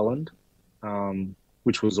in Ireland,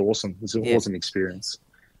 which was awesome. It was an awesome experience.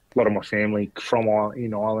 A lot of my family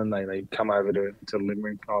in Ireland, they come over to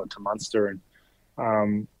Limerick, to Munster,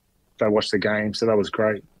 and they watched the game, so that was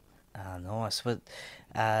great. Nice. But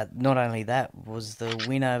not only that, was the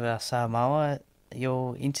win over Samoa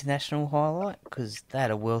your international highlight? Because they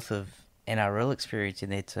had a wealth of NRL experience in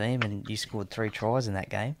their team, and you scored 3 tries in that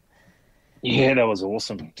game. Yeah, that was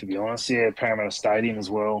awesome, to be honest. Yeah, Parramatta Stadium as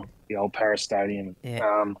well, the old Parra Stadium.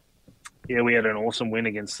 Yeah. We had an awesome win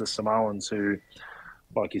against the Samoans who,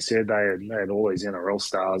 like you said, they had all these NRL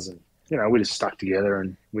stars, and, we just stuck together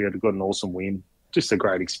and we got an awesome win. Just a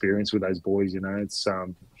great experience with those boys, It's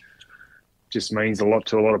just means a lot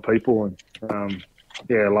to a lot of people, and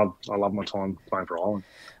I love my time playing for Ireland.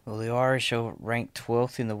 Well, the Irish are ranked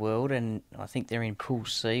 12th in the world, and I think they're in Pool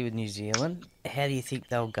C with New Zealand. How do you think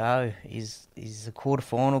they'll go? Is the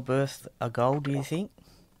quarterfinal berth a goal, do you think?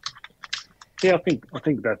 Yeah, I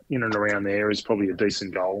think that in and around there is probably a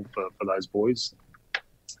decent goal for those boys.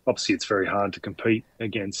 Obviously, it's very hard to compete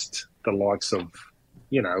against the likes of,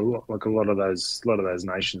 like a lot of those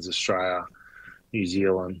nations, Australia, New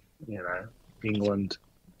Zealand, England,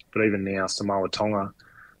 but even now Samoa, Tonga,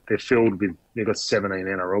 they've got 17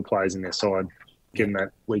 NRL players in their side, getting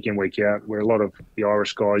that week in, week out, where a lot of the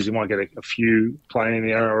Irish guys, you might get a few playing in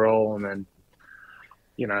the NRL and then,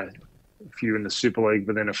 a few in the Superleague,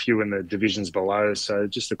 but then a few in the divisions below. So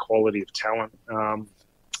just the quality of talent.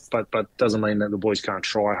 But doesn't mean that the boys can't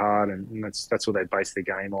try hard, and that's what they base their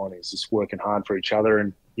game on, is just working hard for each other,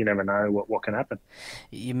 and you never know what can happen.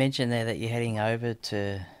 You mentioned there that you're heading over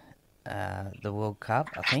to the World Cup,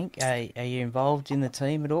 I think. Are you involved in the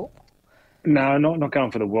team at all? No, not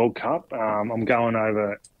going for the World Cup. I'm going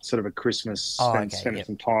over sort of a Christmas, spending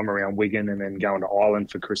some time around Wigan, and then going to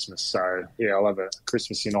Ireland for Christmas. So, yeah, I'll have a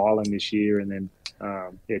Christmas in Ireland this year, and then,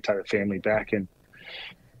 take the family back and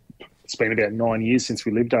it's been about 9 years since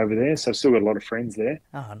we lived over there, so I've still got a lot of friends there.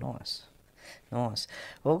 Oh, nice. Nice.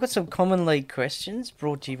 Well, I've got some common league questions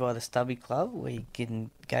brought to you by the Stubby Club, where you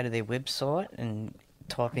can go to their website and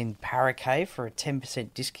type in Parramatta for a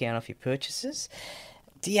 10% discount off your purchases.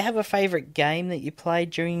 Do you have a favourite game that you played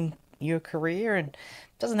during your career? And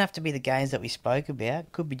it doesn't have to be the games that we spoke about.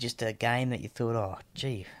 It could be just a game that you thought, oh,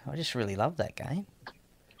 gee, I just really love that game.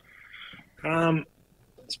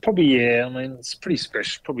 It's probably, it's pretty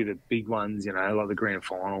special. Probably the big ones, like the grand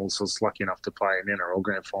finals. I was lucky enough to play an NRL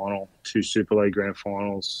grand final, 2 Superleague grand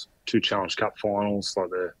finals, 2 Challenge Cup finals. Like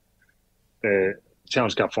the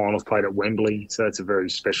Challenge Cup finals played at Wembley, so that's a very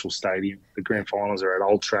special stadium. The grand finals are at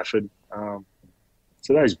Old Trafford.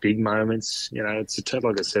 So those big moments, it's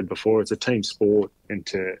like I said before, it's a team sport, and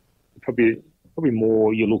to probably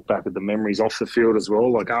more you look back at the memories off the field as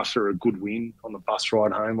well, like after a good win on the bus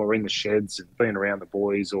ride home or in the sheds and being around the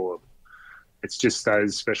boys, or it's just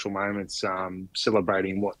those special moments,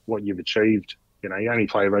 celebrating what you've achieved. You only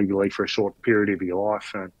play rugby league for a short period of your life,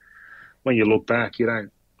 and when you look back, you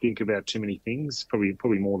don't think about too many things.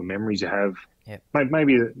 Probably more the memories you have. Yep.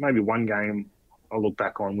 Maybe one game I look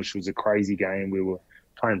back on, which was a crazy game. We were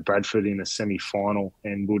playing Bradford in a semi-final,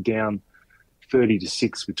 and we were down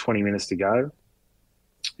 30-6 with 20 minutes to go.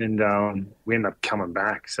 And we ended up coming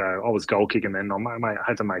back. So I was goal kicking then. I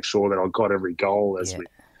had to make sure that I got every goal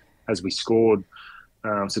as we scored.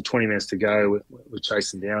 So 20 minutes to go, we're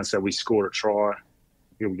chasing down. So we scored a try.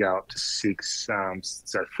 Here we go up to 6. So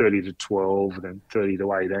 30-12, then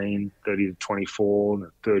 30-18, 30-24,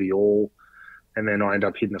 and 30 all. And then I ended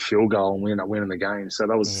up hitting a field goal, and we ended up winning the game. So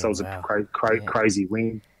that was a crazy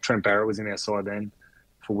win. Trent Barrett was in our side then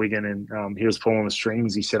for Wigan, and he was pulling the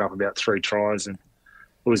strings. He set up about 3 tries, and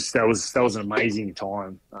that was an amazing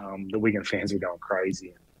time. The Wigan fans were going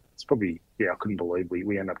crazy. It's probably, I couldn't believe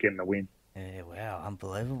we ended up getting the win. Yeah, wow,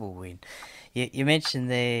 unbelievable win. You mentioned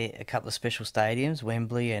there a couple of special stadiums,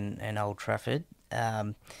 Wembley and Old Trafford.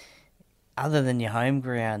 Other than your home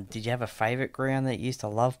ground, did you have a favourite ground that you used to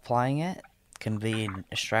love playing at? Can be in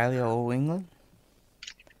Australia or England?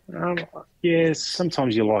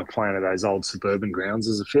 Sometimes you like playing at those old suburban grounds.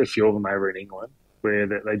 There's a fair few of them over in England where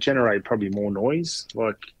they generate probably more noise.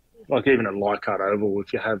 Like even at Leichhardt Oval,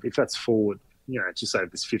 if that's full, just say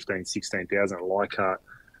there's 16,000 at Leichhardt,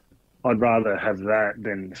 I'd rather have that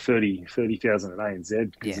than 30,000 at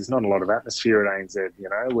ANZ, because there's not a lot of atmosphere at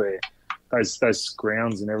ANZ, where those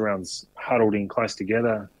grounds and everyone's huddled in close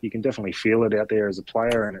together. You can definitely feel it out there as a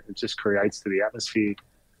player, and it just creates to the atmosphere.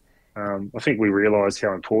 I think we realised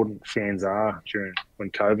how important fans are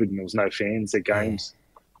when COVID and there was no fans at games.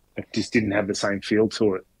 It just didn't have the same feel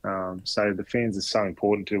to it. So the fans are so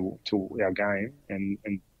important to our game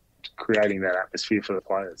and creating that atmosphere for the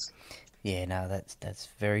players. Yeah, no, that's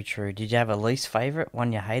very true. Did you have a least favourite,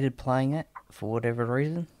 one you hated playing at for whatever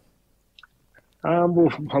reason? Well,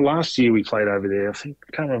 last year we played over there. I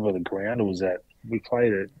can't remember where the ground it was at. We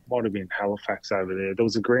played it, might have been Halifax over there. There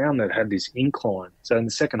was a ground that had this incline. So in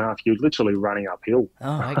the second half, you're literally running uphill.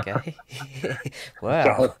 Oh, okay.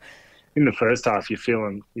 Wow. So in the first half, you're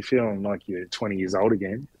feeling like you're 20 years old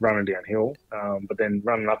again, running downhill. But then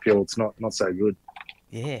running uphill, it's not so good.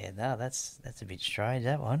 Yeah, no, that's a bit strange,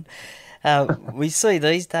 that one. We see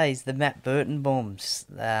these days the Matt Burton bombs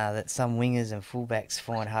that some wingers and fullbacks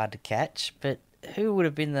find hard to catch, but who would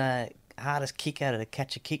have been the hardest kicker to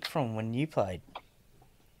catch a kick from when you played?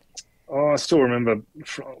 Oh, I still remember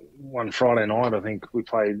one Friday night, I think we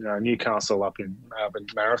played Newcastle up in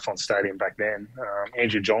Marathon Stadium back then.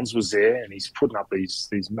 Andrew Johns was there, and he's putting up these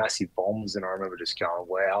massive bombs, and I remember just going,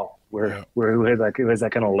 wow, where's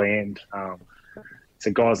that going to land?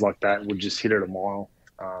 So guys like that would just hit it a mile.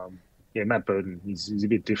 Matt Burton, he's a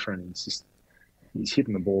bit different. He's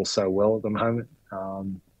hitting the ball so well at the moment. I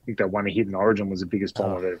think that one he hit in Origin was the biggest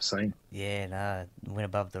bomb I've ever seen. Yeah, no, it went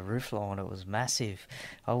above the roof line. It was massive.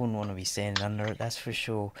 I wouldn't want to be standing under it, that's for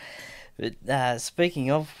sure. But speaking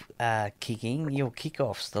of kicking, your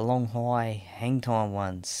kickoffs, the long, high, hang time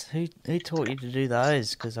ones, who taught you to do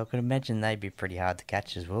those? Because I could imagine they'd be pretty hard to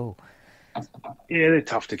catch as well. Yeah, they're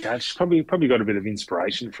tough to catch. Probably got a bit of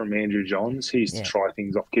inspiration from Andrew Johns. He used to try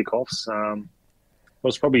things off kickoffs. It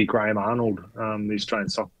was probably Graham Arnold, the Australian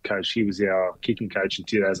soccer coach. He was our kicking coach in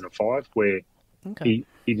 2005, where he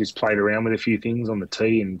just played around with a few things on the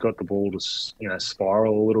tee and got the ball to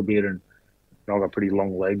spiral a little bit. And I've got pretty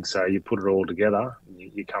long legs, so you put it all together, and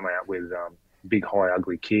you come out with a big, high,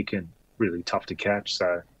 ugly kick and really tough to catch.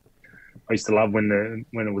 So I used to love when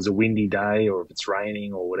it was a windy day or if it's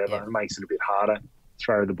raining or whatever. It makes it a bit harder.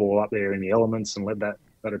 Throw the ball up there in the elements and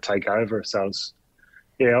let it take over. So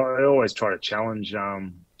I always try to challenge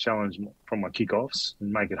challenge from my kickoffs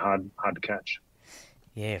and make it hard to catch.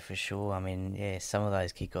 Yeah, for sure. I mean, yeah, some of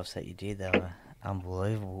those kickoffs that you did, they were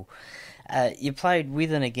unbelievable. You played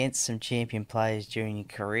with and against some champion players during your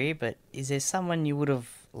career, but is there someone you would have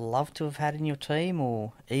loved to have had in your team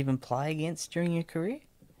or even play against during your career?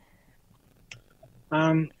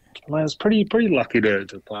 Well, I was pretty lucky to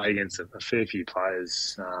play against a fair few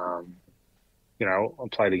players. You know, I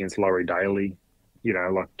played against Laurie Daly, you know,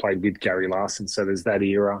 like played with Gary Larson. So there's that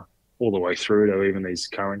era all the way through to even these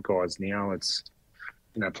current guys now. It's,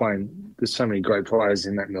 you know, there's so many great players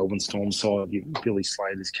in that Melbourne Storm side. Billy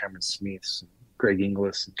Slaters, Cameron Smiths, Greg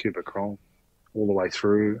Inglis, and Cooper Cronk, all the way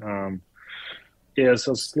through. Yeah, so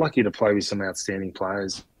I was lucky to play with some outstanding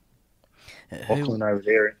players. Auckland over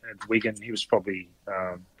there at Wigan, he was probably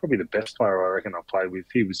the best player I reckon I played with.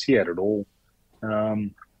 He had it all.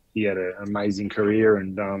 He had an amazing career,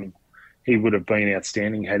 and he would have been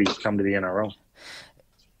outstanding had he come to the NRL.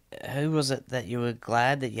 Who was it that you were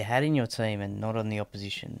glad that you had in your team and not on the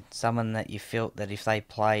opposition? Someone that you felt that if they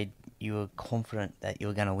played, you were confident that you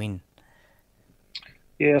were going to win?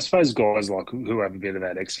 Yeah, I suppose guys like who have a bit of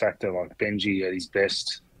that X factor, like Benji at his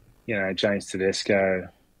best. You know, James Tedesco,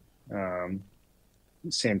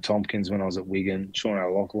 Sam Tompkins when I was at Wigan, Sean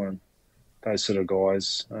O'Loughlin, those sort of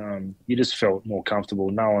guys. You just felt more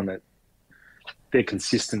comfortable knowing that they're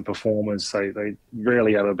consistent performers. They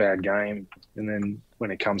rarely have a bad game. And then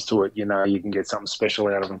when it comes to it, you know you can get something special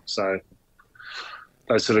out of them. So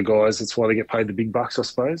those sort of guys, that's why they get paid the big bucks, I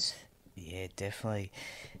suppose. Yeah, definitely.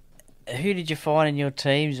 Who did you find in your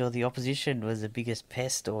teams or the opposition was the biggest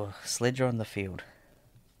pest or sledger on the field?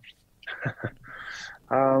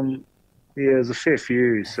 Yeah, there's a fair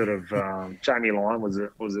few. Sort of Jamie Lyon was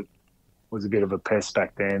a bit of a pest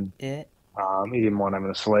back then. Yeah. He didn't mind having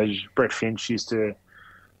a sledge. Brett Finch used to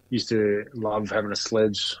love having a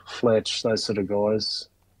sledge. Fletch, those sort of guys.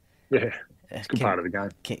 Yeah, it's a good part of the game.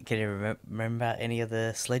 Can you remember any of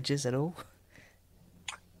the sledges at all?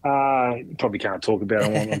 Probably can't talk about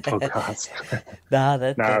them on the podcast.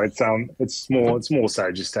 It's more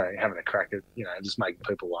so just having a crack at, you know, just making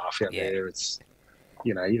people laugh out there. It's,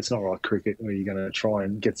 you know, it's not like cricket where you're going to try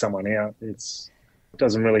and get someone out. It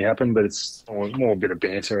doesn't really happen, but it's more a bit of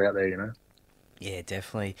banter out there, you know. Yeah,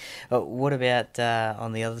 definitely. What about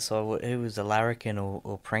on the other side? Who was a larrikin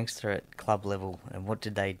or prankster at club level, and what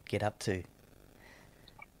did they get up to?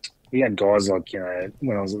 We had guys like, you know,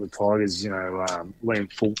 when I was at the Tigers, you know,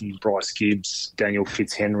 Liam Fulton, Bryce Gibbs, Daniel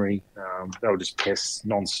Fitzhenry. They were just pests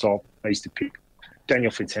non-stop.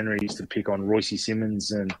 Daniel Fitzhenry used to pick on Royce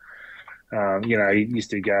Simmons, and you know, he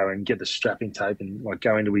used to go and get the strapping tape and like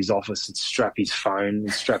go into his office and strap his phone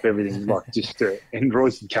and strap everything and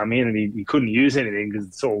Royce would come in and he couldn't use anything because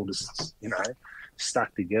it's all just, you know,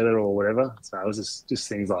 stuck together or whatever. So it was just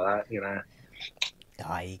things like that, you know.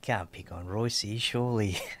 Oh, you can't pick on Royce,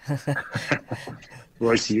 surely.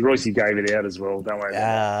 Royce gave it out as well, don't worry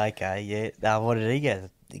about it. Okay, yeah. Now, what did he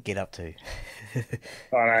get up to? I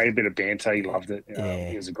know, a bit of banter. He loved it.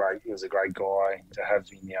 He was a great guy to have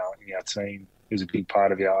in our team. He was a big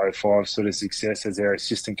part of our 05 sort of success as our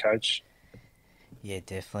assistant coach. Yeah,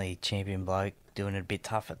 definitely champion bloke, doing it a bit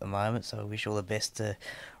tough at the moment. So I wish all the best to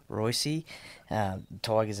Royce.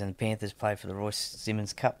 Tigers and Panthers played for the Royce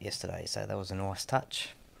Simmons Cup yesterday, so that was a nice touch.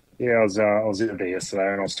 Yeah, I was in there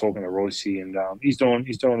yesterday and I was talking to Royce, and he's doing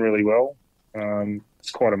really well.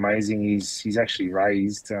 It's quite amazing. He's actually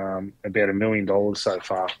raised about $1 million so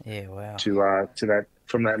far. Yeah, wow. To that,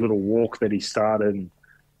 from that little walk that he started.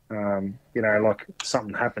 And, you know, like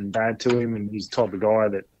something happened bad to him, and he's the type of guy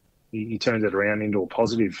that he turns it around into a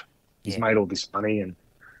positive. He's made all this money, and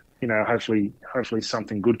you know, hopefully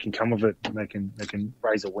something good can come of it. And they can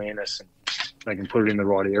raise awareness and they can put it in the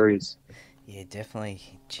right areas. Yeah,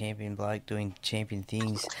 definitely. Champion bloke doing champion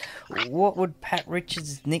things. What would Pat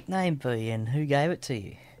Richards' nickname be, and who gave it to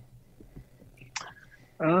you?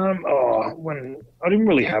 When I didn't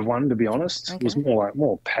really have one, to be honest. Okay. It was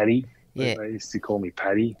more Paddy. Yeah. They used to call me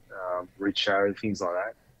Paddy, Richo, things like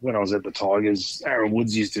that. When I was at the Tigers, Aaron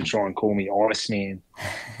Woods used to try and call me Iceman.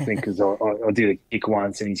 I think because I did a kick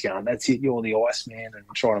once and he's going, "That's it, you're the Iceman," and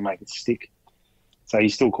trying to make it stick. So he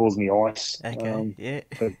still calls me Ice. Okay, yeah.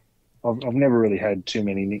 But I've never really had too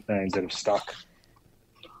many nicknames that have stuck.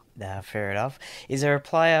 Nah, fair enough. Is there a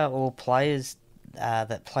player or players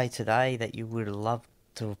that play today that you would love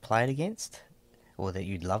to have played against, or that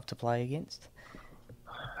you'd love to play against?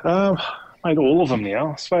 Mate, all of them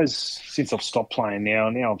now. I suppose since I've stopped playing now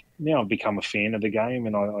I've become a fan of the game,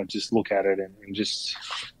 and I just look at it and just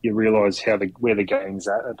you realise where the game's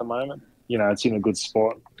at the moment. You know, it's in a good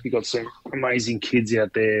spot. You've got some amazing kids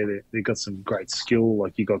out there. They've got some great skill.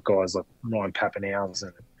 Like, you've got guys like Ryan Pappenhausen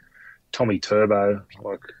and Tommy Turbo,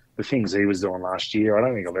 like the things he was doing last year, I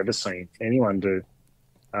don't think I've ever seen anyone do.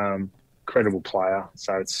 Credible player.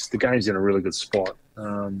 So the game's in a really good spot.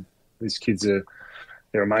 These kids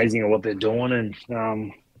they're amazing at what they're doing,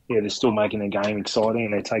 and they're still making the game exciting,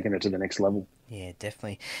 and they're taking it to the next level. Yeah,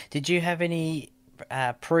 definitely. Did you have any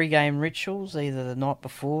pre-game rituals, either the night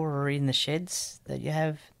before or in the sheds that you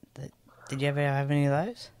have? Did you ever have any of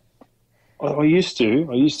those? I used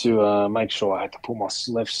to make sure I had to put my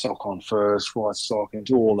left sock on first, right sock, and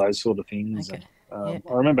do all those sort of things. Okay. And,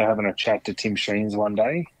 I remember having a chat to Tim Sheens one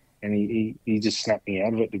day, and he just snapped me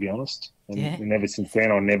out of it, to be honest. And ever since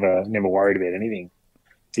then, I never worried about anything.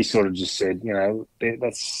 He sort of just said,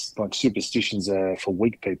 that's like superstitions are for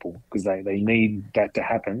weak people because they need that to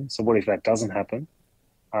happen. So what if that doesn't happen?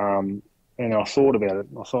 And I thought about it.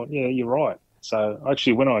 I thought, yeah, you're right. So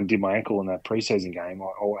actually, when I did my ankle in that preseason game,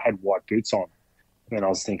 I had white boots on. And I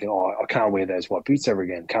was thinking, I can't wear those white boots ever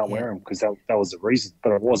again. Can't wear them because that was the reason.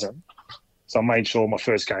 But it wasn't. So I made sure my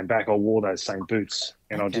first game back, I wore those same boots.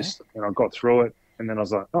 And I got through it. And then I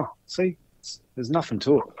was like, see, there's nothing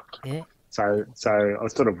to it. Yeah. So I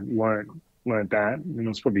sort of learned that. And it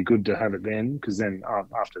was probably good to have it then because then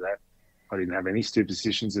after that, I didn't have any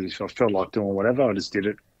superstitions. If I felt like doing whatever, I just did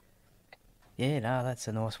it. Yeah, no, that's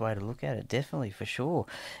a nice way to look at it, definitely, for sure.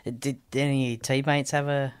 Did any of your teammates have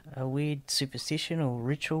a weird superstition or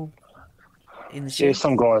ritual in the shed? Yeah,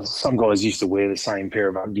 some guys used to wear the same pair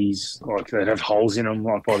of undies, like they'd have holes in them,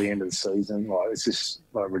 like by the end of the season. Like it's just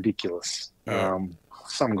like ridiculous. Yeah.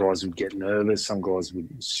 Some guys would get nervous. Some guys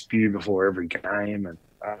would spew before every game, and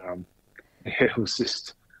it was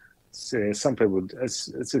just some people. It's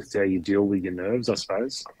just how you deal with your nerves, I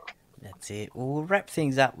suppose. That's it. Well, we'll wrap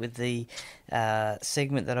things up with the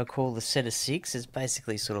segment that I call the set of six. It's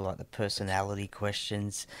basically sort of like the personality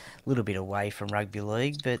questions, a little bit away from rugby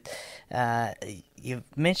league. But you've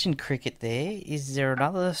mentioned cricket there. Is there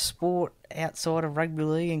another sport outside of rugby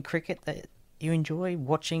league and cricket that you enjoy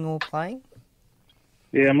watching or playing?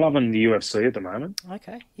 Yeah, I'm loving the UFC at the moment.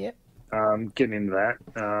 Okay, yep. Getting into that.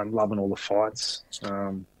 Loving all the fights.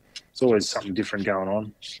 It's always something different going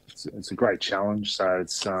on. It's a great challenge. So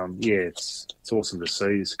it's awesome to see.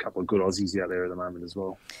 There's a couple of good Aussies out there at the moment as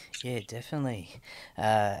well. Yeah, definitely.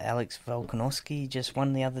 Alex Volkanovski just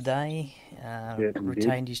won the other day.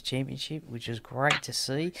 Retained his championship, which is great to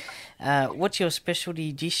see. What's your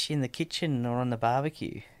specialty dish in the kitchen or on the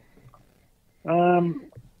barbecue?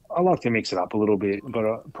 I like to mix it up a little bit,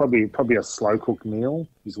 but probably a slow cooked meal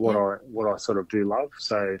is what I sort of do love.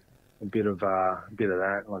 So a bit of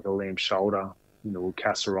that, like a lamb shoulder, a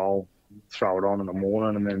casserole, throw it on in the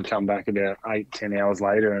morning, and then come back about 8-10 hours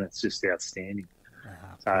later, and it's just outstanding.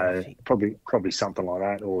 So probably something like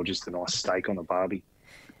that, or just a nice steak on the barbie.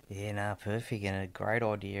 Yeah, no, perfect, and a great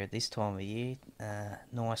idea at this time of year.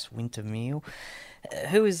 Nice winter meal.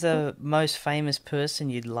 Who is the most famous person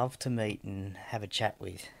you'd love to meet and have a chat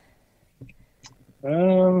with?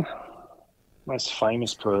 Most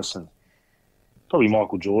famous person, probably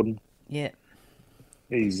Michael Jordan. Yeah,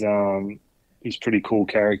 he's pretty cool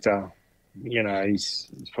character. He's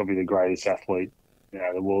probably the greatest athlete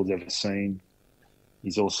the world's ever seen.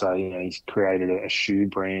 He's also he's created a shoe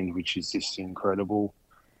brand which is just incredible.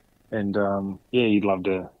 And you'd love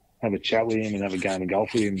to have a chat with him and have a game of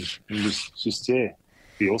golf with him. And just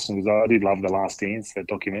be awesome because I did love The Last Dance, that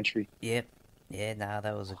documentary. Yep. Yeah, no,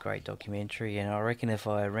 that was a great documentary, and I reckon if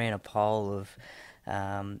I ran a poll of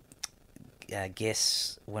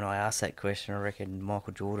guests when I asked that question, I reckon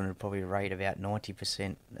Michael Jordan would probably rate about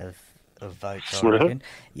 90% of votes, I reckon.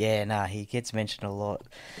 Yeah, no, he gets mentioned a lot.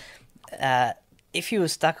 If you were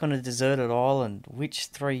stuck on a deserted island, which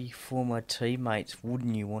 3 former teammates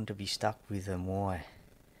wouldn't you want to be stuck with and why?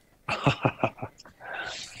 I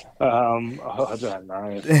don't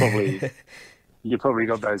know. Probably... You probably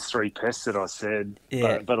got those 3 pests that I said,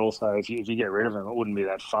 but also if you get rid of them, it wouldn't be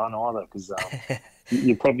that fun either because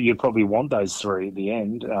you probably want those 3 at the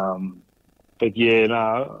end. But yeah,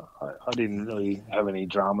 no, I didn't really have any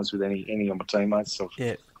dramas with any of my teammates. So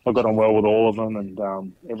I got on well with all of them, and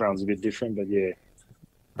everyone's a bit different. But yeah,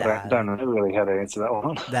 I don't know really how to answer that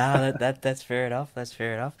one. No, that's fair enough. That's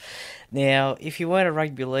fair enough. Now, if you weren't a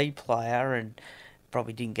rugby league player and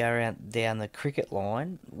probably didn't go down the cricket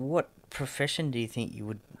line, what profession do you think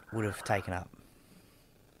you would have taken up?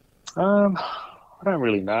 I don't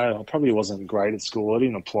really know. I probably wasn't great at school. I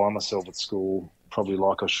didn't apply myself at school probably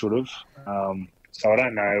like I should have. So I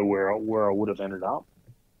don't know where I would have ended up.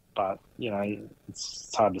 But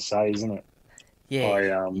it's hard to say, isn't it?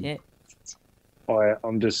 Yeah.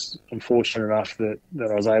 I'm fortunate enough that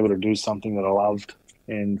I was able to do something that I loved,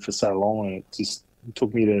 and for so long, and it It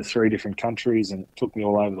took me to 3 different countries and it took me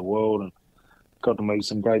all over the world and got to meet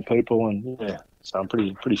some great people. And yeah, so I'm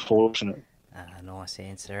pretty fortunate. Nice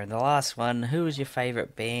answer. And the last one, who was your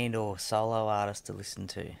favourite band or solo artist to listen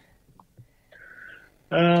to?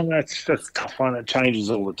 That's a tough one. It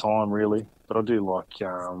changes all the time, really. But I do like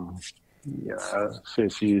a fair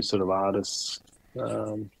few sort of artists.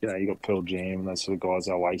 You got Pearl Jam and those sort of guys,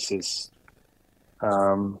 Oasis.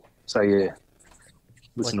 So yeah,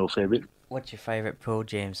 listen to a fair bit. What's your favourite Pearl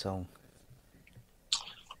Jam song?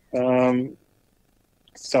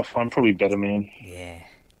 Stuff one, probably Better Man. Yeah,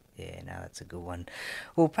 no, that's a good one.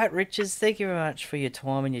 Well, Pat Richards, thank you very much for your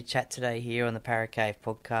time and your chat today here on the Para Cave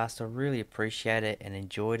podcast. I really appreciate it and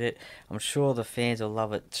enjoyed it. I'm sure the fans will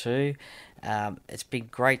love it too. It's been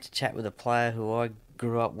great to chat with a player who I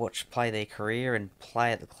grew up, watched play their career and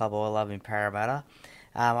play at the club I love in Parramatta.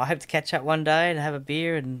 I hope to catch up one day and have a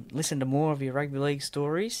beer and listen to more of your rugby league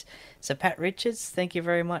stories. So, Pat Richards, thank you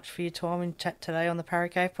very much for your time and chat today on the Para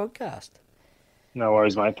Cave podcast. No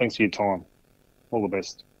worries, mate. Thanks for your time. All the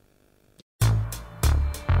best.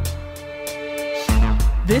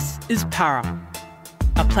 This is Para,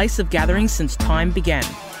 a place of gathering since time began,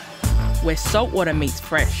 where saltwater meets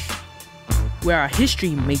fresh, where our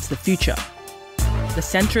history meets the future. The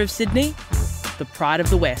centre of Sydney, the pride of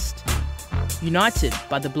the West, united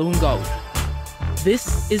by the blue and gold.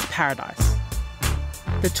 This is paradise.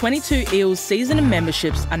 The 22 Eels season and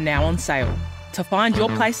memberships are now on sale. To find your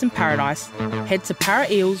place in paradise, head to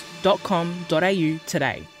paraeels.com.au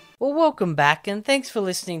today. Well, welcome back, and thanks for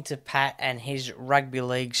listening to Pat and his rugby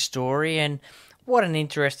league story, and what an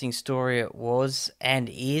interesting story it was and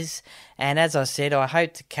is. And as I said, I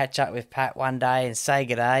hope to catch up with Pat one day and say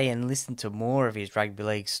good day and listen to more of his rugby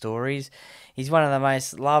league stories. He's one of the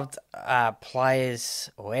most loved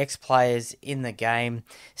players or ex-players in the game,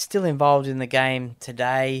 still involved in the game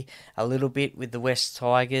today a little bit with the West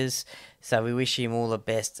Tigers, so we wish him all the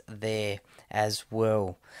best there as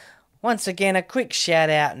well. Once again, a quick shout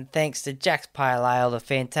out and thanks to Jack's Pale Ale, the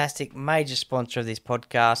fantastic major sponsor of this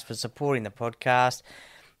podcast, for supporting the podcast.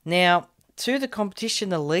 Now, to the competition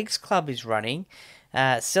the Leagues Club is running,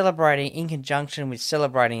 celebrating in conjunction with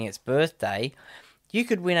celebrating its birthday, you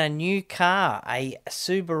could win a new car, a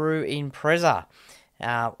Subaru Impreza.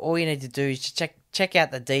 All you need to do is check out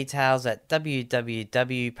the details at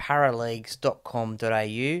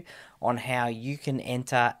www.paraleagues.com.au on how you can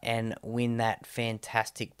enter and win that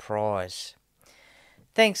fantastic prize.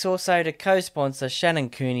 Thanks also to co-sponsor Shannon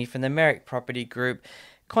Cooney from the Merrick Property Group.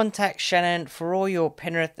 Contact Shannon for all your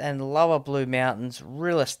Penrith and Lower Blue Mountains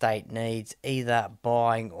real estate needs, either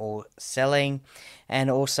buying or selling, and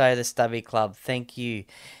also the Stubby Club. Thank you.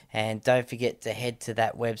 And don't forget to head to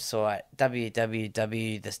that website,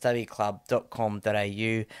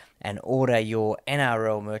 www.thestubbyclub.com.au, and order your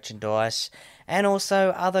NRL merchandise and also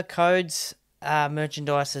other codes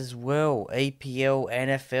merchandise as well. EPL,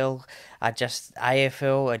 NFL,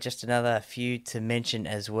 AFL are just another few to mention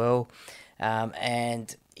as well.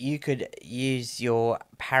 And you could use your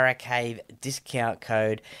Paracave discount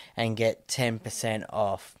code and get 10%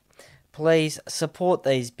 off. Please support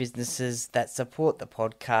these businesses that support the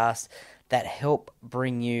podcast, that help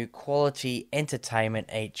bring you quality entertainment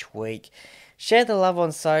each week. Share the love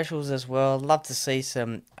on socials as well. Love to see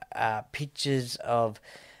some pictures of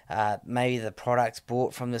maybe the products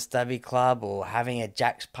bought from the Stubby Club, or having a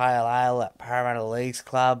Jack's Pale Ale at Parramatta Leagues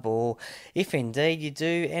Club, or if indeed you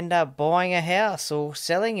do end up buying a house or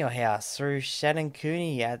selling your house through Shannon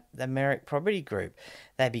Cooney at the Merrick Property Group.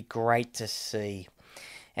 That'd be great to see.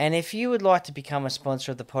 And if you would like to become a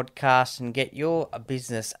sponsor of the podcast and get your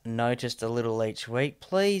business noticed a little each week,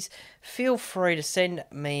 please feel free to send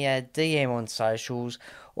me a DM on socials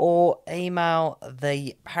or email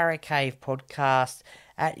the Paracave podcast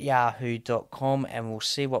at yahoo.com, and we'll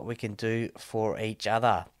see what we can do for each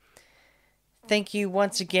other. Thank you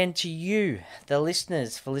once again to you, the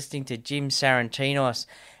listeners, for listening to Jim Sarantinos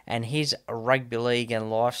and his rugby league and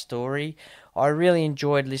life story. I really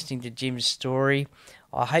enjoyed listening to Jim's story.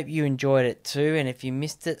 I hope you enjoyed it too, and if you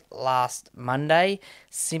missed it last Monday,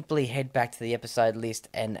 simply head back to the episode list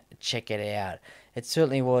and check it out. It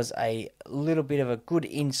certainly was a little bit of a good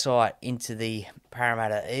insight into the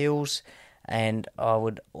Parramatta Eels, and I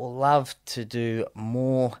would love to do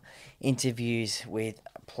more interviews with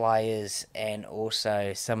players and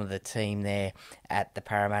also some of the team there at the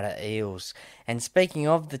Parramatta Eels. And speaking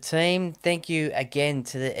of the team, thank you again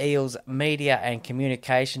to the Eels media and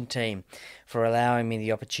communication team for allowing me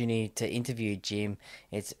the opportunity to interview Jim.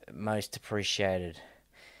 It's most appreciated.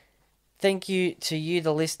 Thank you to you,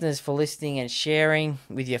 the listeners, for listening and sharing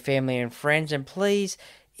with your family and friends. And please,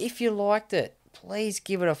 if you liked it, please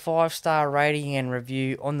give it a 5-star rating and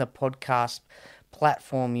review on the podcast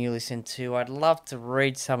platform you listen to. I'd love to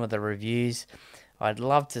read some of the reviews. I'd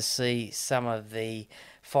love to see some of the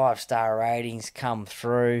 5-star ratings come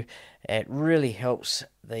through. It really helps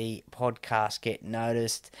the podcast get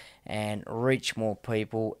noticed and reach more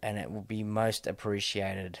people, and it will be most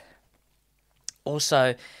appreciated.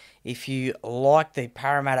 Also, if you like the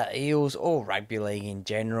Parramatta Eels or rugby league in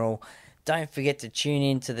general, don't forget to tune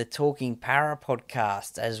in to the Talking Para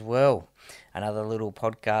podcast as well. Another little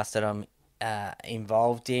podcast that I'm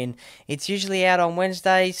involved in. It's usually out on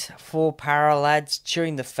Wednesdays for Para lads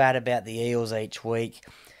chewing the fat about the Eels each week.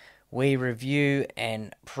 We review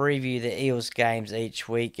and preview the Eels games each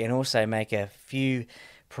week and also make a few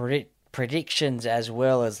predictions as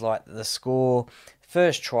well as like the score,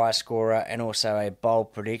 first try scorer, and also a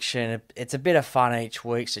bold prediction. It's a bit of fun each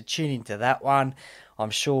week, so tune into that one. I'm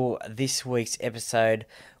sure this week's episode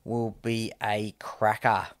will be a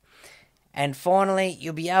cracker. And finally,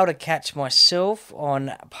 you'll be able to catch myself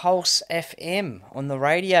on Pulse FM on the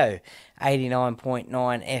radio, 89.9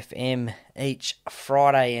 FM each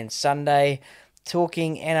Friday and Sunday,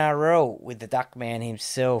 talking NRL with the Duckman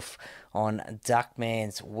himself on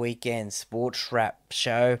Duckman's Weekend Sports Wrap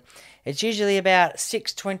show. It's usually about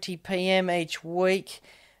 6:20 p.m. each week,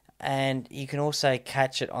 and you can also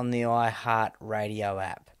catch it on the iHeart Radio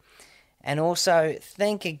app. And also,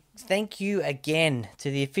 thank you again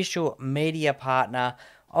to the official media partner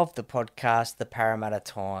of the podcast, the Parramatta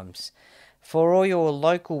Times. For all your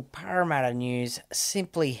local Parramatta news,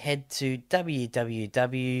 simply head to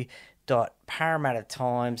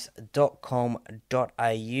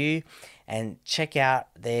www.parramattatimes.com.au and check out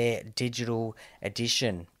their digital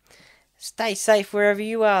edition. Stay safe wherever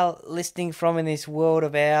you are listening from in this world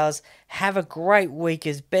of ours. Have a great week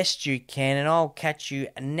as best you can, and I'll catch you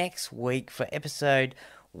next week for episode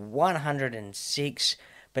 106.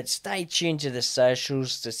 But stay tuned to the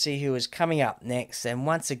socials to see who is coming up next. And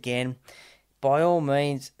once again, by all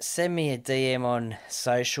means, send me a DM on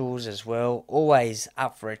socials as well. Always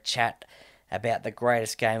up for a chat about the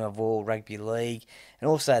greatest game of all, rugby league, and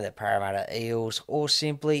also the Parramatta Eels, or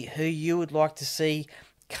simply who you would like to see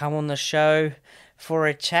come on the show for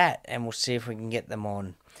a chat, and we'll see if we can get them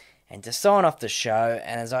on. And to sign off the show,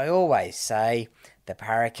 and as I always say, the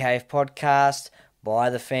Para Cave podcast, by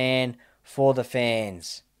the fan, for the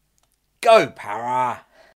fans. Go Para!